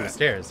like, oh, the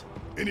stairs.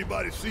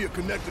 Anybody see a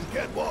connecting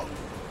catwalk?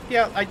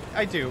 Yeah,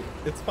 I do.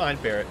 It's fine,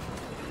 Barrett.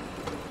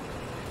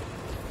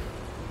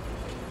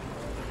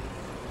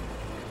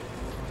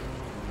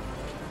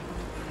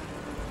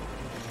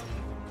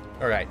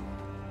 Alright.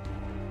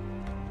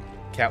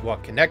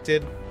 Catwalk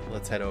connected.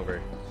 Let's head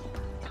over.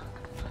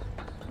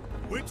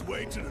 Which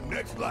way to the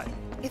next light?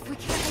 If we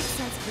can't make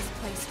sense of this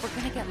place, we're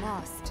gonna get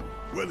lost.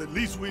 Well, at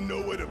least we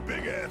know where the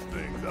big-ass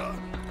things are.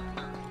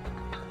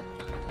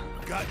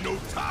 Got no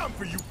time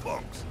for you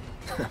punks.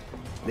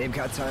 They've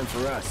got time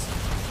for us.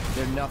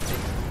 They're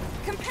nothing.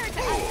 Compared to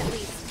us, at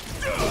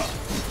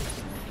least.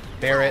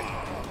 Barrett,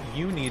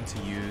 you need to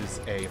use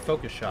a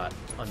focus shot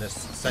on this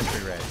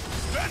sentry ray.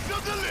 Special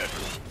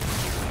delivery.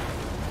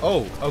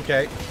 Oh,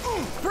 okay.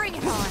 Bring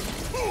it on.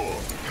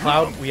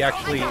 Cloud, we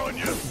actually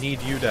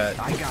need you to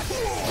I got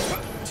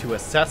this.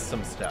 assess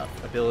some stuff.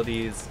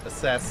 Abilities,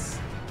 assess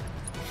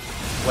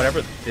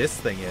whatever this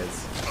thing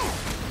is.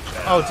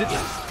 Oh, did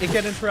it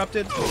get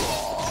interrupted?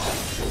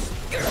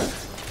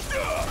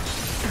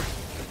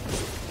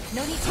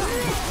 No need to.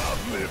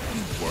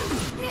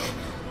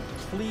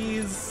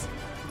 Please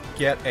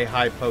get a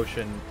high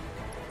potion.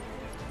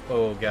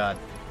 Oh god.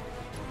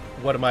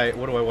 What do I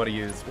want to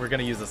use? We're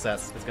gonna use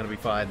assess. It's gonna be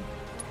fine.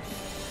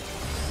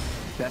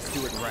 Best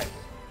do it right.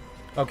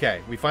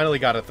 Okay, we finally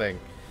got a thing.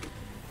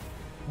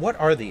 What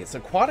are these?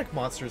 Aquatic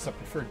monsters that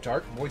prefer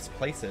dark, moist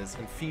places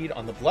and feed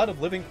on the blood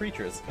of living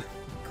creatures.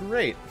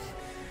 Great.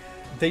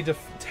 They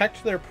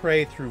detect their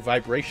prey through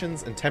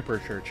vibrations and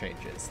temperature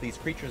changes. These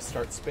creatures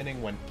start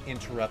spinning when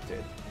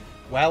interrupted.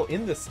 While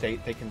in this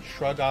state, they can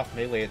shrug off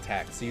melee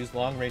attacks, so use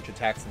long-range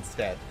attacks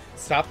instead.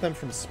 Stop them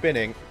from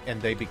spinning,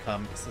 and they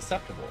become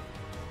susceptible.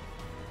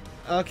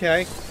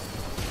 Okay.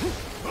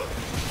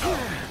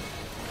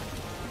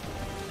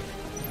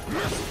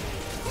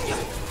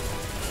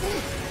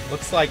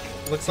 Looks like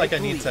I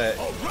need to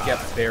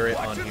get Barrett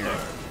on here.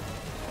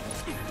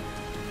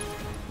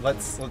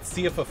 Let's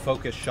see if a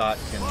focus shot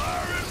can.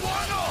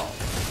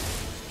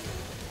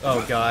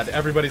 Oh god,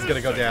 everybody's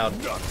gonna go down.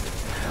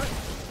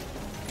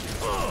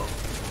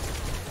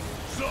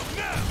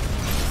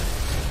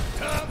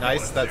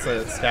 Nice, that's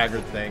a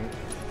staggered thing.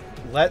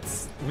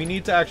 We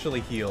need to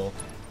actually heal.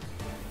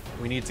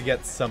 We need to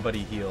get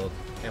somebody healed,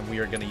 and we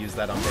are gonna use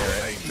that on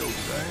Barrett. Ain't no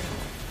thing.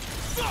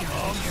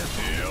 I'm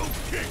still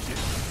kicking.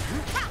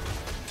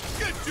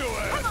 Get your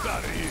ass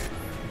out of here.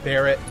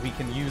 Barrett, we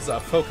can use a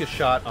focus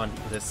shot on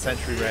this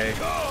sentry ray.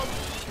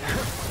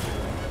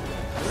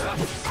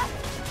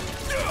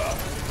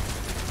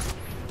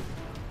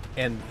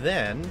 And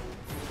then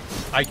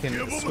I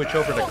can switch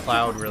over to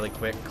Cloud really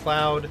quick.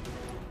 Cloud,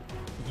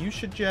 you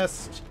should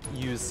just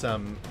use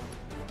some...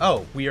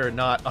 Oh, we are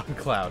not on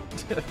Cloud.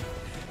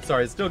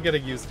 Sorry, still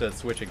getting used to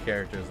switching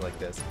characters like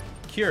this.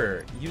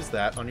 Cure, use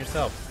that on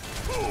yourself.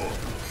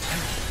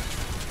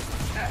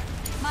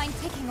 Mind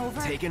taking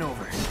over? Taking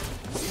over.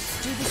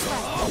 Let's do this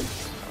right.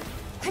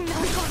 I'm not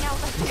going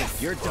out like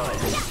this. You're done.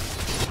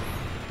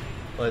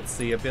 Let's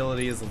see,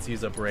 abilities. Let's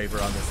use a Braver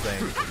on this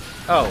thing.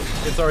 Oh,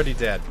 it's already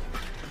dead.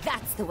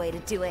 That's the way to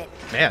do it.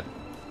 Man,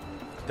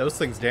 those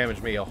things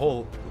damage me a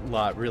whole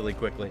lot really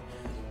quickly.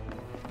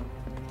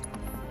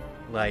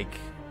 Like,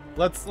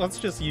 let's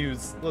just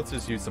use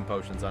some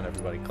potions on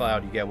everybody.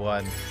 Cloud, you get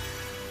one.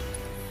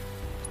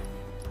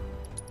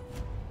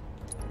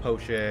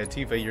 Potion.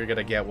 Tifa, you're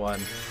gonna get one.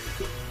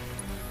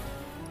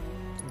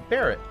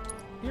 Barrett,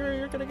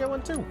 you're gonna get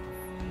one too.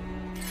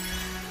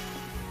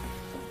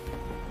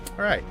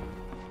 Alright.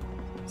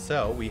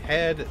 So, we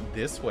head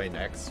this way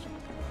next.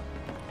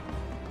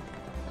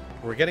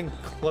 We're getting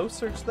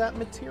closer to that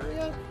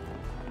materia?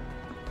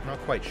 I'm not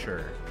quite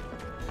sure.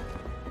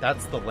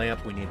 That's the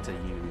lamp we need to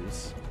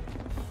use.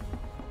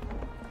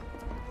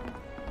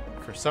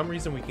 For some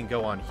reason we can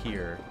go on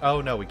here.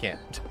 Oh, no, we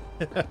can't.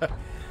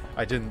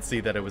 I didn't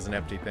see that it was an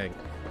empty thing.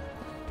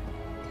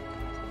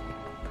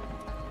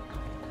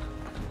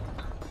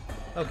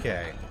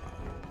 Okay.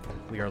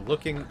 We are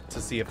looking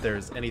to see if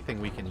there's anything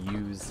we can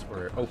use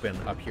or open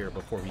up here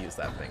before we use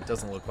that thing.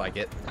 Doesn't look like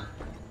it.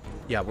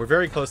 Yeah, we're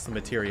very close to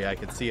materia. I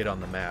can see it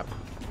on the map.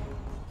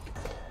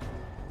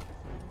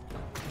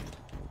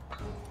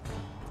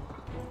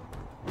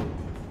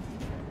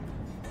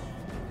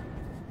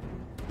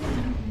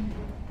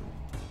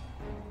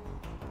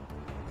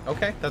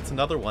 Okay, that's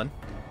another one.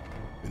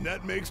 And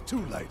that makes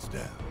 2 lights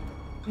down.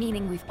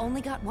 Meaning we've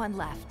only got one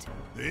left.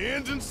 The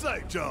end's in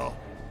sight, y'all.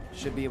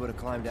 Should be able to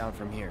climb down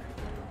from here.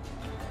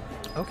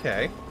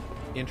 Okay.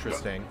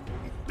 Interesting.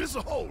 This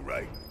a hole,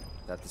 right?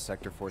 That the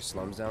Sector 4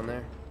 slums down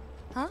there?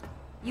 Huh?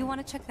 You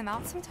want to check them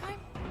out sometime?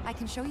 I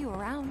can show you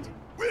around.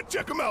 We'll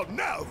check them out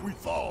now if we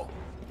fall.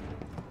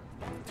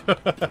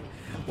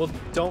 Well,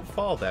 don't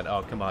fall then.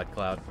 Oh, come on,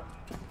 Cloud.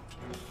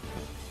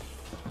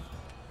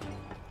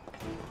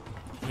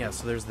 Yeah,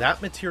 so there's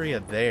that materia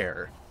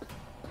there.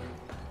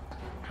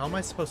 How am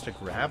I supposed to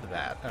grab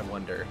that, I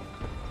wonder?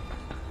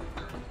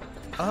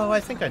 Oh, I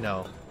think I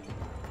know.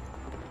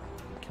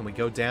 Can we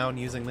go down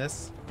using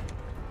this?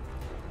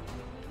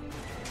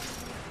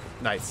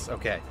 Nice,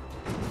 okay.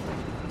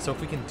 So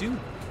if we can do...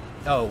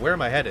 Oh, where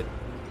am I headed?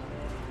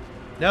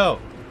 No!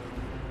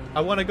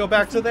 I want to go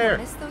back to there!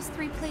 Miss those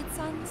 3 plate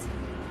suns?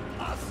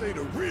 I say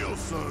the real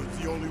sun's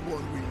the only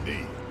one we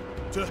need.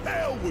 To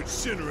hell with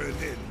shimmering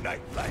in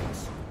night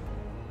lights.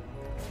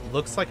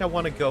 Looks like I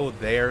want to go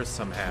there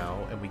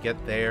somehow, and we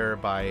get there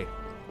by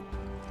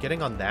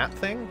getting on that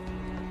thing?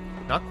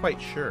 Not quite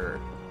sure.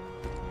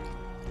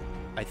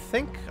 I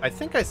think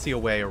I see a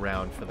way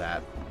around for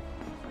that.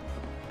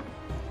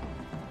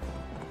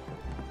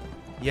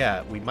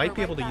 Yeah, we might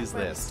be able to use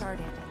this.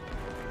 Started.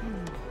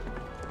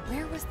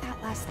 Where was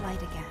that last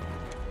light again?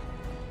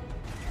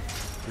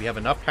 We have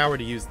enough power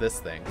to use this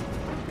thing.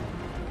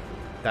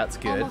 That's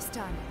good. Almost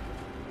done.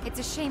 It's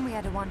a shame we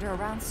had to wander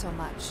around so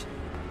much.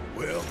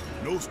 Well,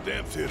 no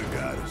stamps here to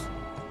guide us.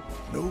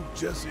 No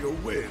Jesse or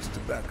Wedge to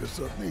back us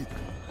up neither.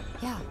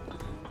 Yeah.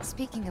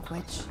 Speaking of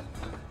which,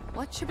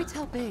 what should we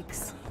tell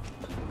Biggs?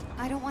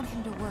 I don't want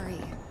him to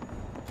worry.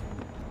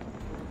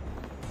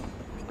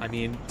 I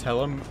mean,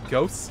 tell him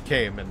ghosts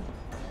came and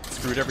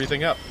screwed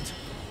everything up.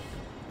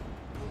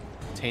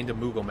 Obtained a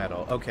Moogle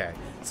medal. Okay,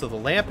 so the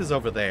lamp is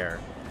over there.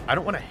 I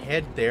don't want to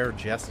head there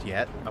just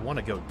yet. I want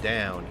to go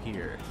down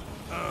here.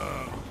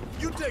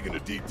 You taking a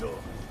detour?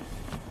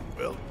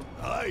 Well,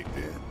 alright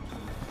then.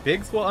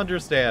 Biggs will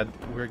understand.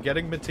 We're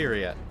getting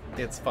materia.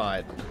 It's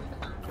fine.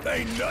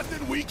 Ain't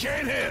nothing we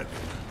can't handle.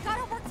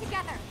 Gotta work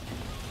together.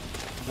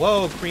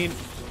 Whoa,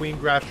 Queen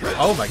Grafter.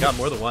 Oh my god,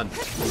 more than one.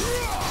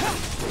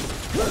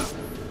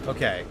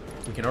 Okay,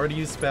 we can already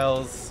use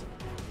spells.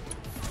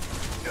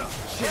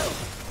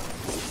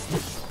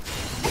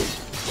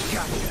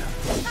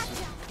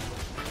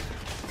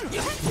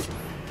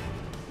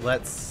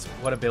 Let's...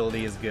 What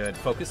ability is good?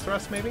 Focus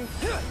Thrust, maybe?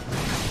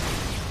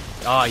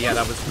 Oh, yeah,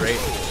 that was great.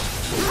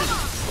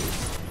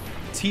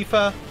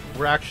 Tifa,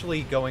 we're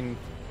actually going...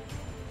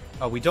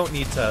 Oh, we don't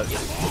need to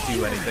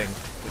do anything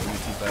with you,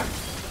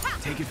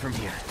 Tifa. Take it from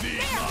here. Need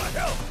my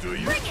help, do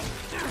you? Bring it.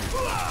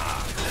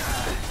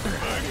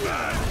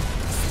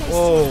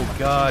 Oh,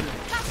 God.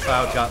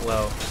 Cloud got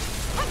low.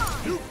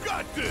 You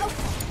got this.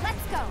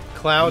 Let's go.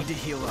 Cloud, Need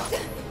to heal up.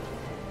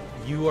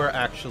 you are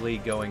actually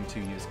going to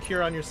use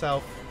Cure on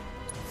yourself.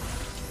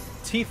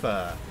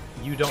 Tifa,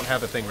 you don't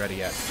have a thing ready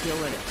yet.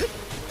 Still in it.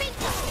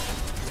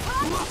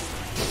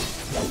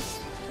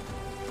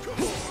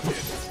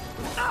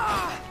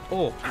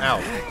 Oh, ow.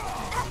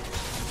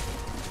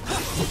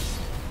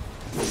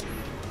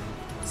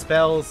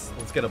 Spells.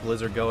 Let's get a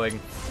blizzard going.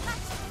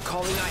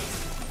 Calling ice.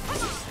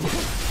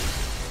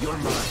 You're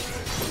mine.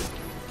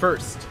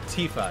 First,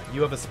 Tifa,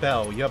 you have a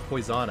spell. You have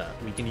Poisona.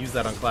 We can use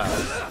that on Cloud.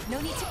 No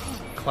need to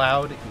panic.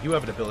 Cloud, you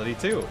have an ability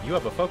too. You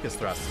have a Focus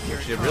Thrust. You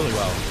did really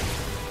well.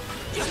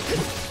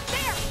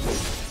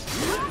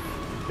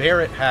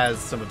 Barrett has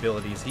some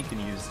abilities he can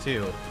use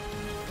too.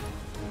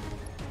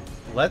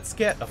 Let's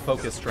get a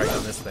Focus Strike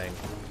on this thing.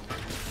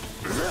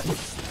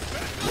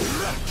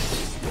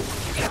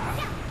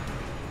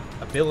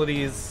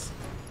 Abilities.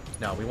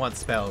 No, we want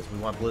spells. We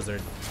want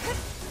Blizzard.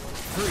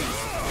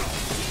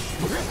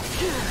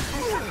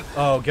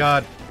 Oh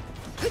god.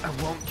 I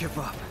won't give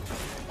up.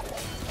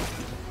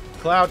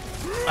 Cloud,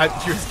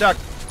 you're stuck.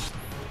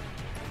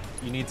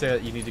 You need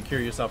to cure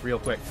yourself real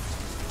quick.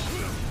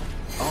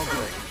 All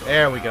good.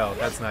 There we go.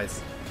 That's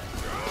nice.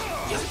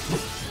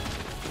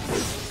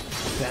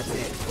 That's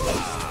it.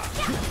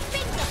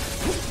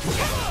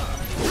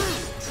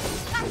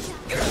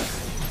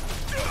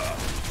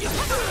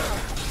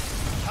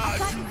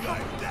 How'd you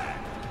like that?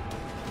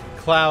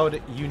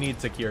 Cloud, you need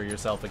to cure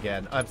yourself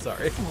again. I'm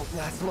sorry. Won't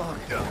last long.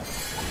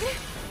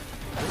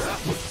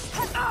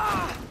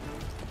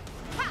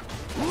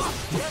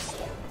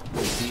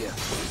 See ya.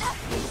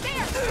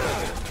 There.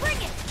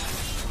 Bring it.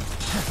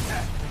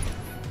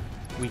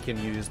 We can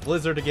use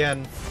Blizzard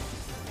again.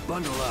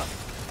 Bundle up.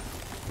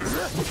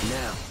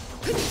 Now.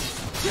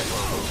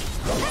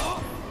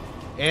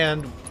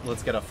 And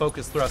let's get a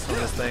Focus Thrust on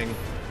this thing.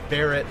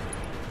 Barrett,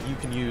 you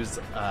can use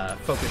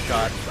Focus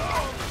Shot.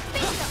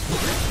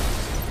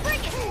 Bring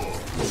it.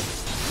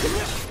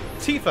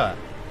 Tifa!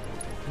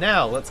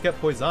 Now, let's get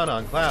Poison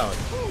on Cloud.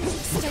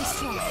 Stay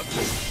strong.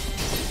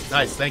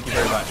 Nice, thank you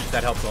very much.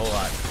 That helps a whole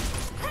lot.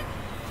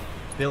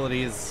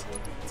 Abilities.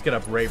 Let's get a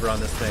Braver on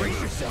this thing.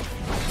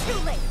 Too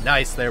late.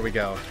 Nice, there we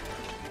go.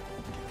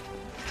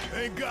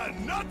 Ain't got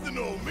nothing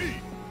on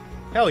me.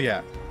 Hell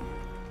yeah.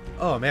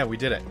 Oh man, we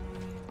did it.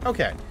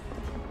 Okay.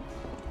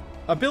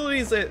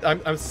 Abilities,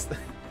 I'm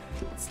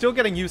still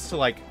getting used to,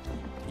 like,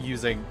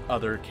 using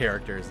other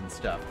characters and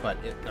stuff, but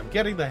I'm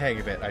getting the hang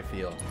of it, I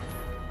feel.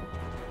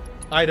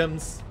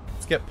 Items.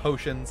 Let's get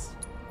potions.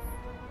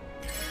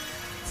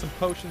 Some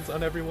potions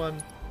on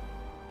everyone.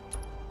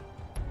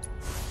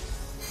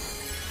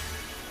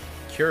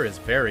 Cure is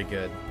very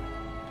good.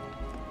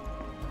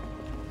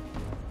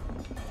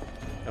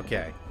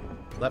 Okay.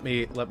 Let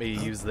me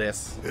use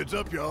this. Heads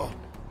up, y'all.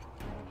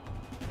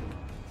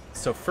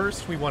 So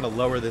first we want to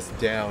lower this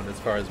down as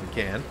far as we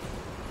can.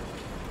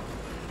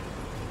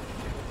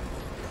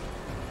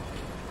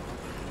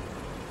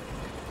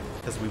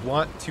 Because we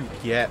want to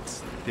get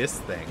this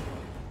thing.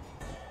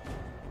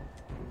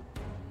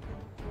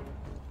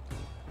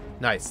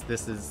 Nice.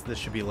 This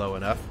should be low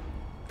enough.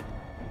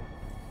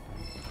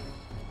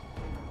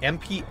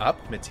 MP up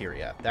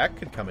materia. That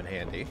could come in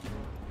handy.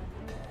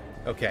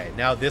 Okay,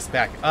 now this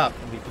back up,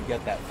 and we can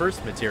get that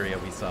first materia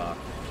we saw.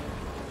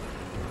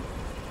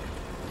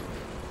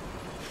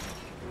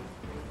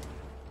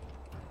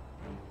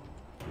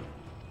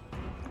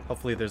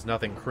 Hopefully there's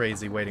nothing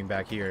crazy waiting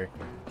back here.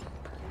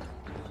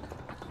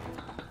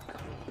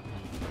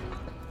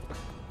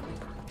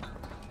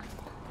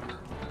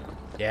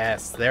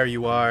 Yes, there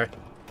you are.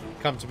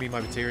 Come to me,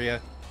 my materia.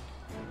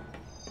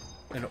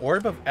 An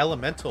orb of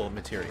elemental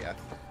materia.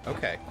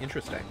 Okay,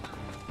 interesting.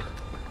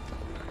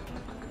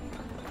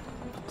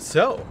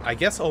 So, I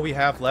guess all we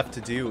have left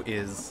to do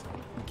is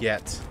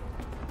get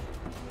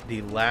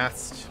the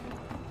last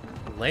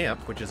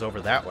lamp, which is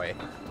over that way.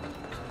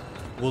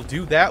 We'll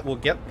do that, we'll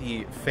get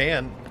the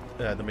fan,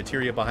 the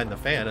materia behind the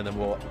fan, and then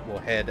we'll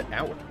head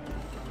out.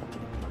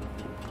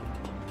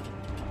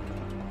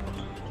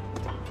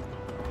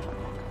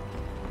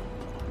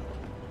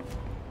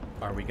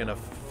 Are we gonna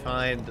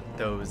find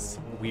those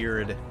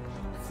weird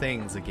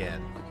things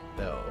again,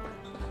 though?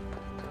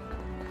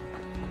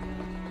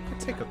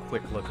 Take a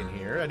quick look in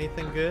here.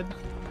 Anything good?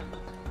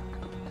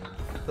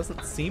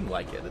 Doesn't seem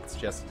like it. It's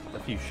just a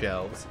few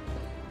shelves.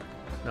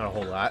 Not a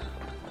whole lot.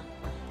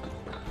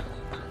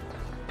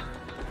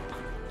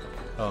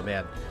 Oh,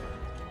 man.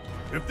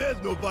 If there's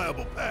no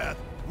viable path,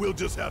 we'll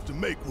just have to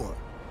make one.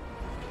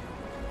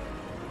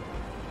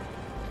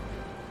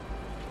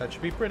 That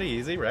should be pretty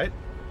easy, right?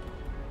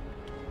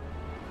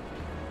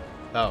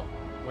 Oh,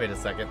 wait a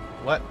second.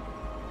 What?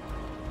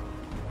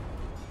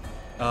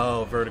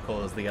 Oh,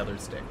 vertical is the other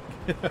stick.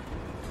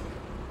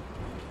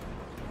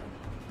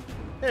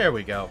 There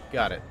we go.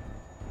 Got it.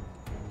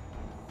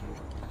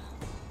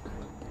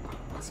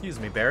 Excuse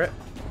me, Barrett.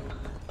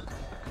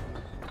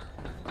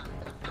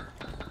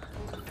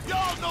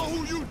 Y'all know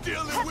who you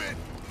dealing with?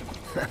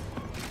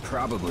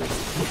 Probably.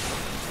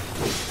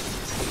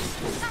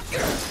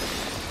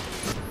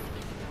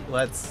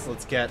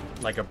 Let's get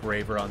like a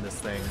braver on this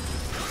thing.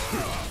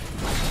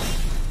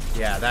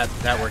 Yeah,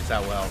 that works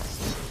out well.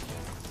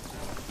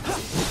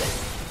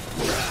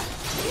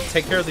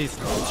 Take care of these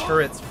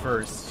turrets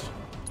first.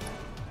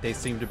 They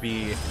seem to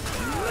be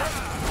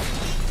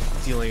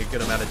dealing a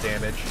good amount of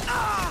damage.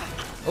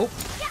 Oh,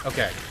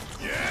 okay.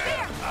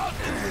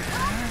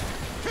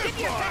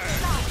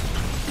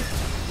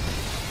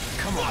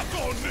 Come on.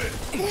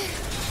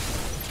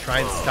 Try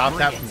and stop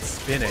that from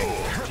spinning.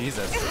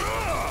 Jesus.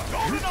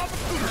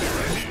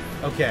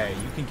 Okay,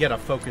 you can get a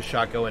focus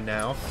shot going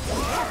now.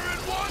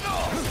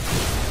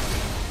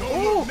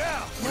 Don't look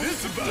now, but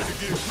it's about to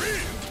get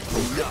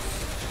real.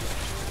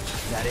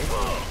 Is that it?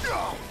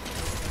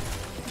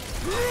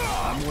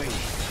 I'm waiting.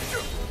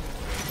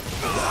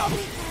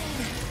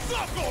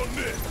 Suck on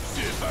this.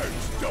 Shit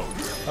hurts, don't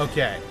it?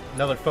 Okay,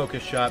 another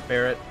focus shot,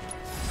 Barrett.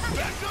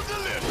 Back to the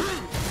lift.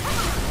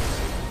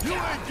 You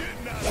ain't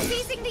getting out of this.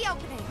 Seizing the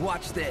opening.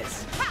 Watch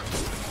this.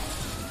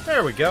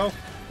 There we go.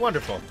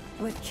 Wonderful.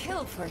 Would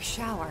kill for a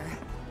shower.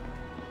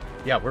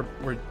 Yeah,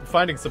 we're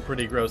finding some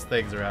pretty gross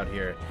things around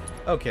here.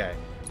 Okay,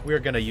 we're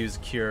gonna use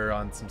Cure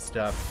on some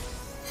stuff.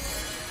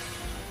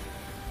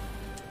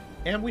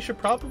 And we should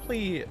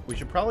probably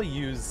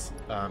use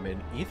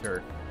an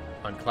Ether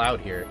on Cloud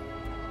here.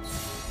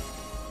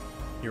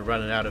 You're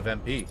running out of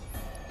MP.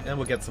 And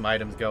we'll get some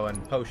items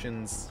going.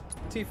 Potions.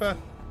 Tifa,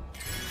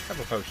 have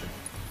a potion.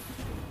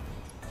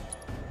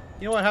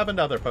 You know what? Have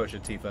another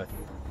potion, Tifa.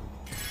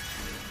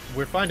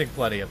 We're finding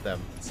plenty of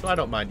them, so I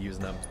don't mind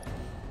using them.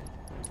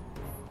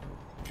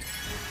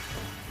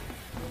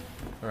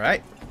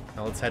 Alright,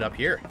 now let's head up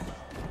here.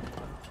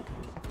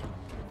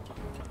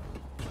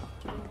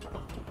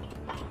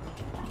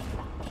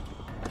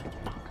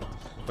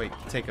 Wait,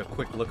 take a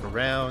quick look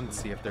around,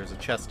 see if there's a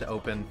chest to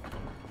open.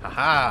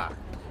 Haha!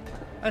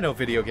 I know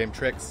video game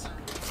tricks.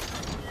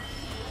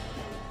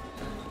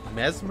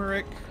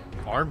 Mesmeric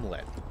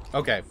armlet.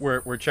 Okay,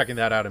 we're checking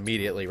that out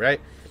immediately,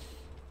 right?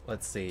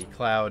 Let's see.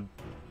 Cloud,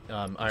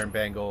 Iron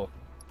Bangle,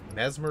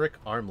 Mesmeric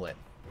armlet.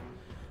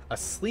 A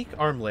sleek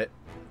armlet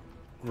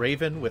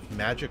graven with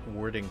magic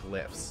wording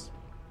glyphs.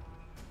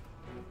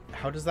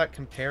 How does that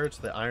compare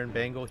to the Iron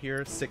Bangle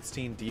here?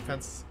 16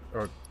 defense,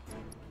 or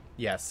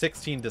yeah,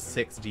 16 to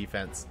 6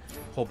 defense.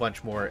 Whole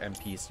bunch more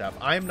MP stuff.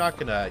 I'm not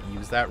gonna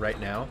use that right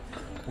now.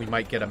 We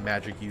might get a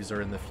magic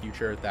user in the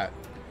future that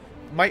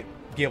might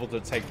be able to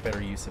take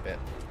better use of it.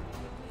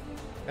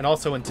 And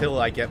also, until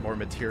I get more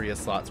materia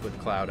slots with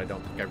Cloud, I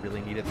don't think I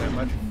really need it that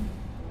much.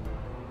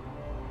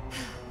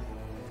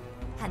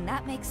 And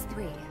that makes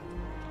 3.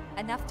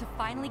 Enough to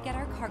finally get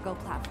our cargo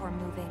platform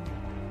moving.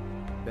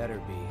 Better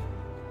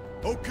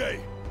be. Okay,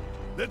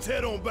 let's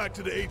head on back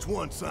to the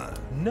H1 sign.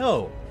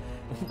 No!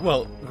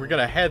 Well, we're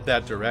gonna head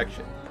that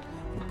direction.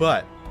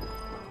 But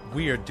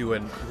we are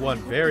doing one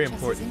very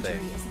important thing.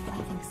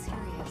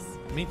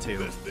 Me too.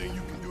 The best thing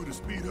you can do to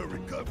speed her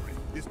recovery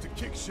is to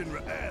kick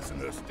Shinra ass in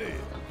her stead.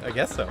 I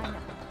guess so. I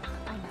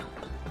know.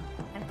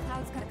 And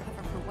Cloud's got a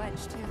cover for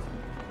Wedge, too.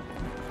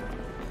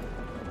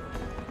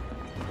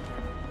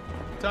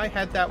 Did I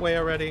head that way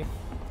already?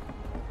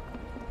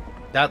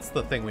 That's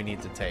the thing we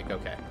need to take.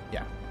 Okay,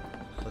 yeah.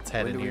 Let's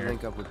head When in do we here.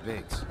 link up with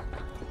Biggs?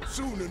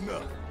 Soon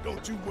enough,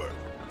 don't you worry.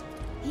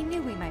 He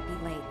knew we might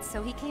be late,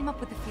 so he came up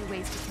with a few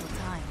ways to kill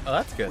time. Oh,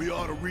 that's good. We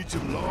ought to reach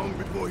him long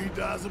before he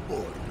dies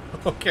aboard.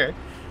 Okay.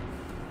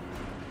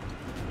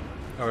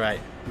 Alright,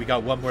 we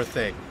got one more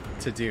thing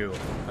to do.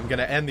 I'm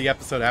gonna end the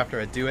episode after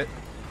I do it,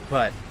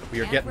 but we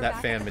are And getting we're that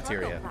back fan at the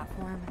cargo materia.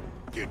 platform.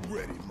 Get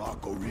ready,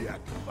 Mako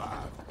Reactor 5.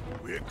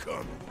 We're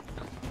coming.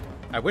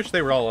 I wish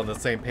they were all on the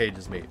same page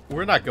as me.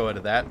 We're not going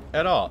to that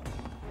at all.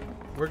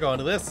 We're going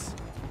to this.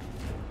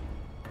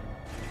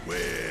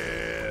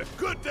 Where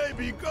could they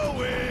be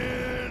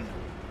going?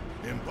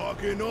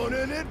 Embarking on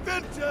an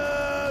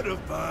adventure to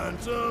find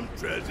some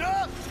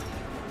treasure?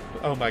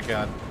 Oh my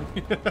god.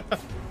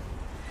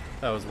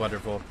 That was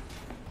wonderful.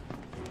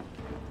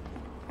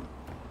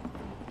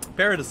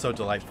 Barrett is so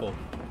delightful.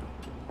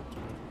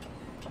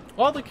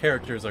 All the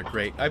characters are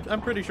great.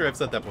 I'm pretty sure I've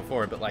said that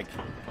before, but like,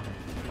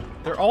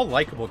 they're all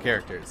likable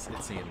characters,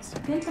 it seems.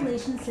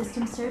 Ventilation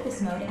system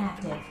service mode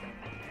active.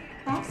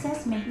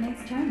 Access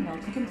maintenance terminal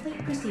to complete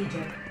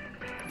procedure.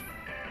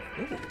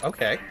 Ooh,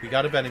 okay, we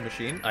got a vending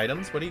machine.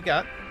 Items, what do you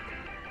got?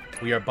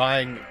 We are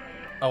buying...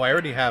 Oh, I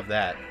already have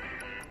that.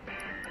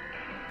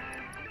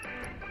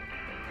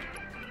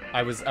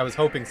 I was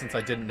hoping, since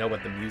I didn't know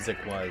what the music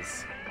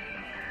was,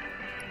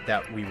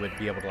 that we would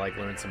be able to like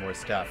learn some more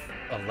stuff.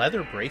 A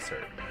leather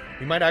bracer.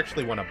 We might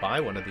actually want to buy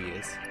one of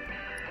these.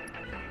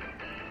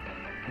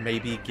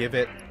 Maybe give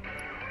it...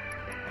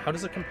 How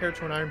does it compare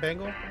to an iron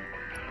bangle?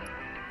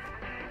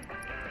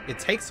 It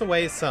takes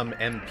away some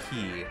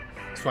MP,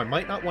 so I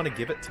might not want to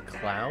give it to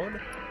Cloud,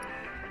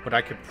 but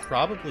I could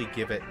probably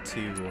give it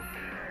to...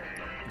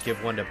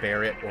 Give one to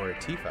Barrett or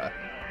Tifa.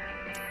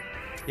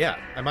 Yeah,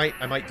 I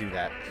might do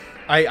that.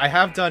 I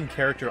have done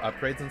character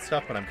upgrades and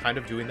stuff, but I'm kind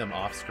of doing them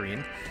off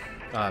screen.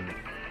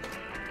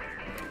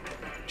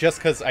 Just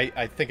because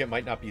I think it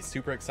might not be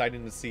super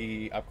exciting to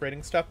see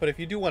upgrading stuff, but if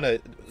you do want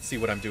to see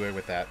what I'm doing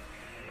with that,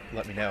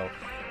 let me know.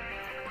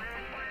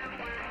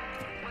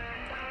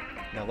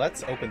 Now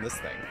let's open this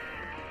thing.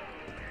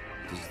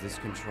 Does this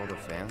control the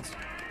fans?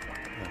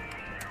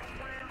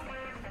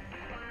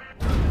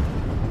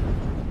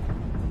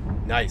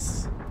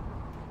 Nice.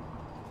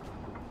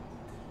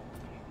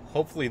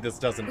 Hopefully this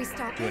doesn't We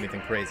stop do it?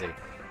 anything crazy.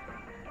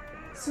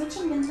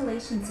 Switching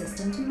ventilation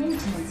system to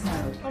maintenance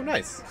mode. Oh,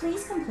 nice.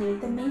 Please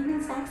complete the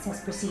maintenance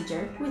access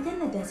procedure within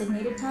the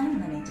designated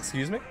time limit.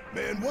 Excuse me?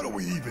 Man, what are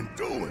we even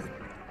doing?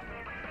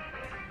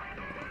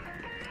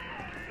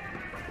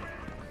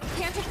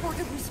 Can't afford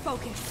to lose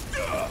focus.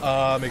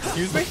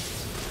 Excuse me?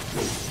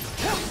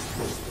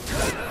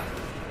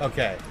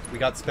 Okay, we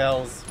got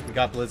spells, we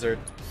got Blizzard.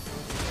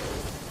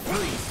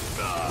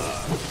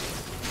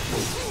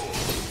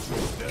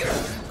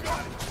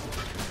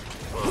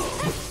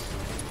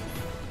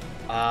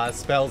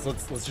 Spells,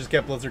 let's just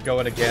get Blizzard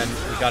going again.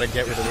 We gotta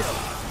get rid of this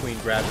Queen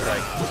Grab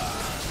Strike.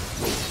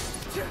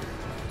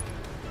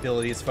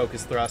 Abilities,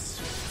 Focus Thrust.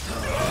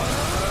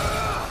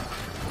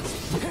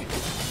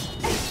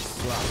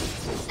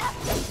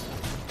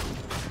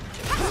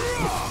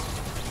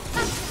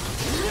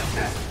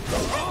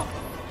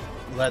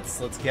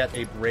 Let's get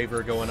a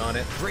Braver going on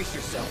it. Brace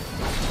yourself.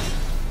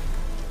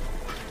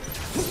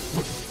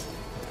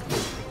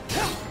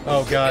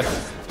 Oh god.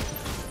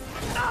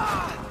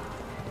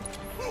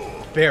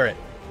 Barrett,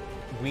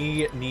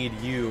 we need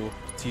you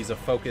to use a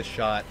focus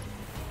shot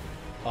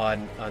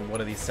on one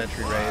of these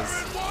sentry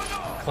rays.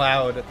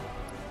 Cloud.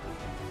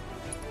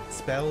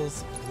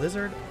 Spells.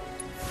 Blizzard.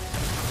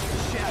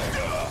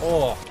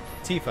 Oh,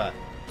 Tifa.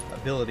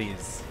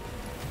 Abilities.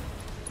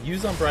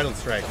 Use Unbridled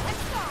Strike.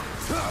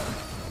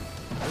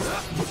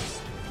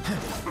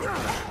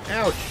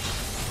 Ouch.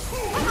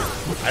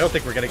 I don't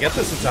think we're gonna get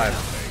this in time.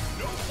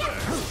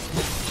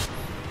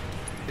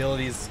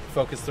 Abilities,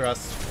 Focus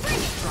Thrust.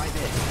 Try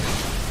this.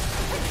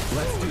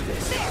 Let's do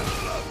this.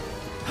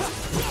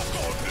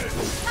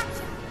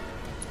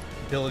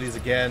 Abilities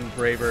again,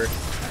 Braver.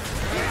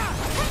 Error.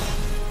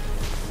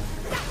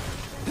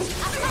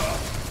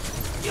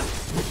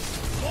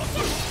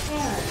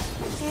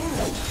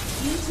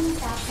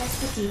 Maintenance access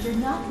procedure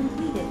not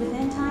completed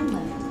within time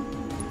limit.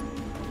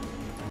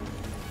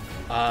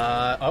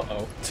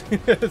 Uh-oh.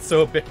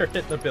 So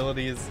Barrett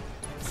abilities,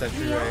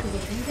 Sentry Ray.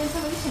 Reactivating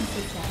ventilation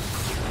system.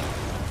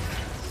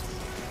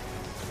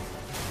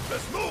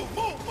 Let's move!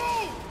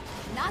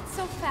 Not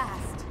so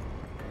fast.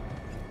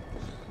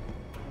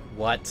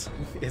 What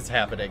is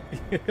happening?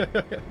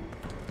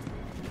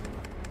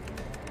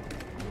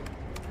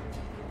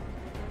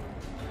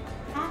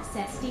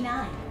 Access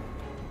denied.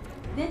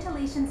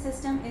 Ventilation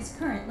system is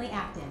currently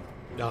active.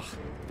 Ugh.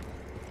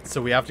 So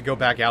we have to go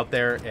back out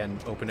there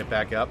and open it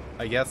back up,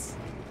 I guess?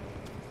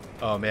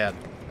 Oh, man.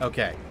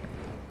 Okay.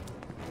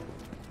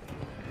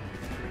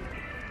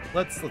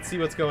 Let's see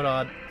what's going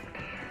on.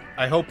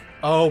 I hope...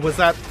 Oh, was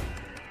that...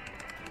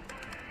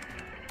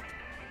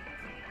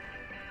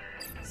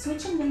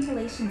 Switching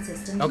ventilation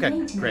system to Okay,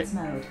 maintenance great.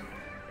 mode.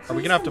 Are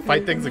we Please gonna have to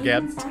fight complete things the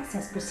again? maintenance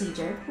access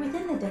procedure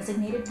within the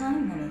designated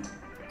time limit.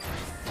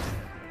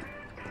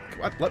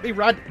 What? Let me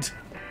run!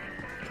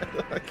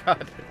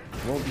 God.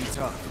 Won't be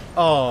tough.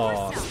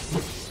 Oh.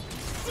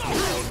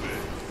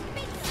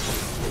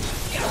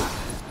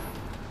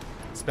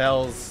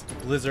 Spells.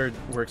 Blizzard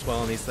works well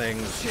on these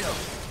things. Chill.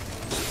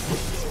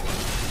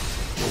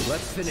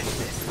 Let's finish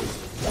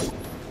this.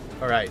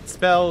 Alright,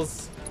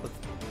 spells.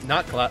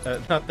 Not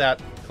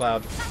that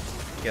cloud.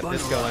 Get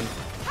this going.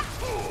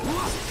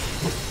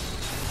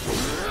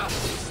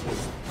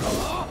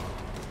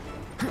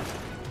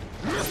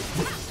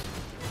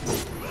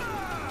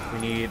 We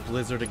need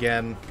Blizzard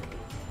again.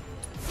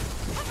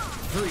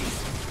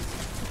 Freeze.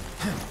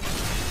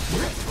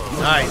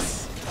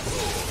 Nice.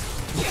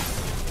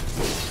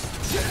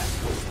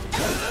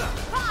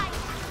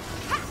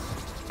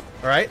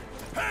 Alright.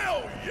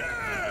 Hell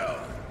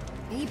yeah!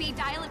 Maybe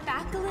dial it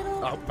back a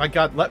little? Oh my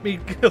god, let me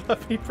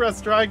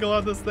press triangle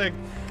on this thing.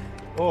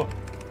 Oh.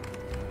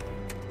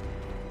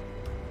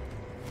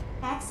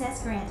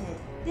 Access granted.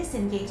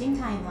 Disengaging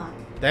time lock.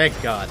 Thank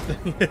God.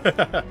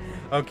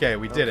 Okay,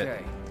 we did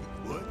Okay.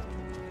 What?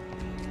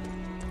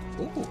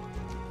 it. Ooh.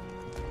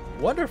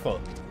 Wonderful.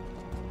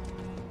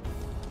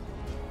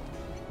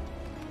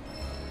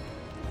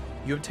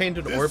 You obtained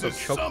an orb of This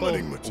is choco.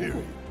 summoning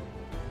material.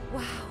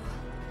 Wow.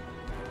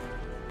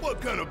 What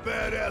kind of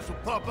badass will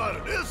pop out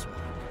of this one?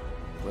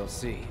 We'll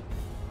see.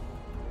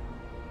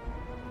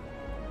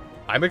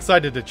 I'm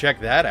excited to check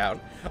that out.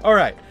 All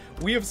right,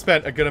 we have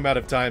spent a good amount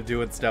of time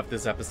doing stuff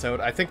this episode.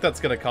 I think that's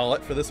going to call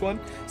it for this one.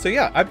 So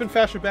yeah, I've been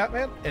Fashion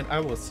Batman, and I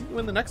will see you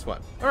in the next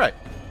one. All right,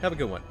 have a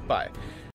good one. Bye.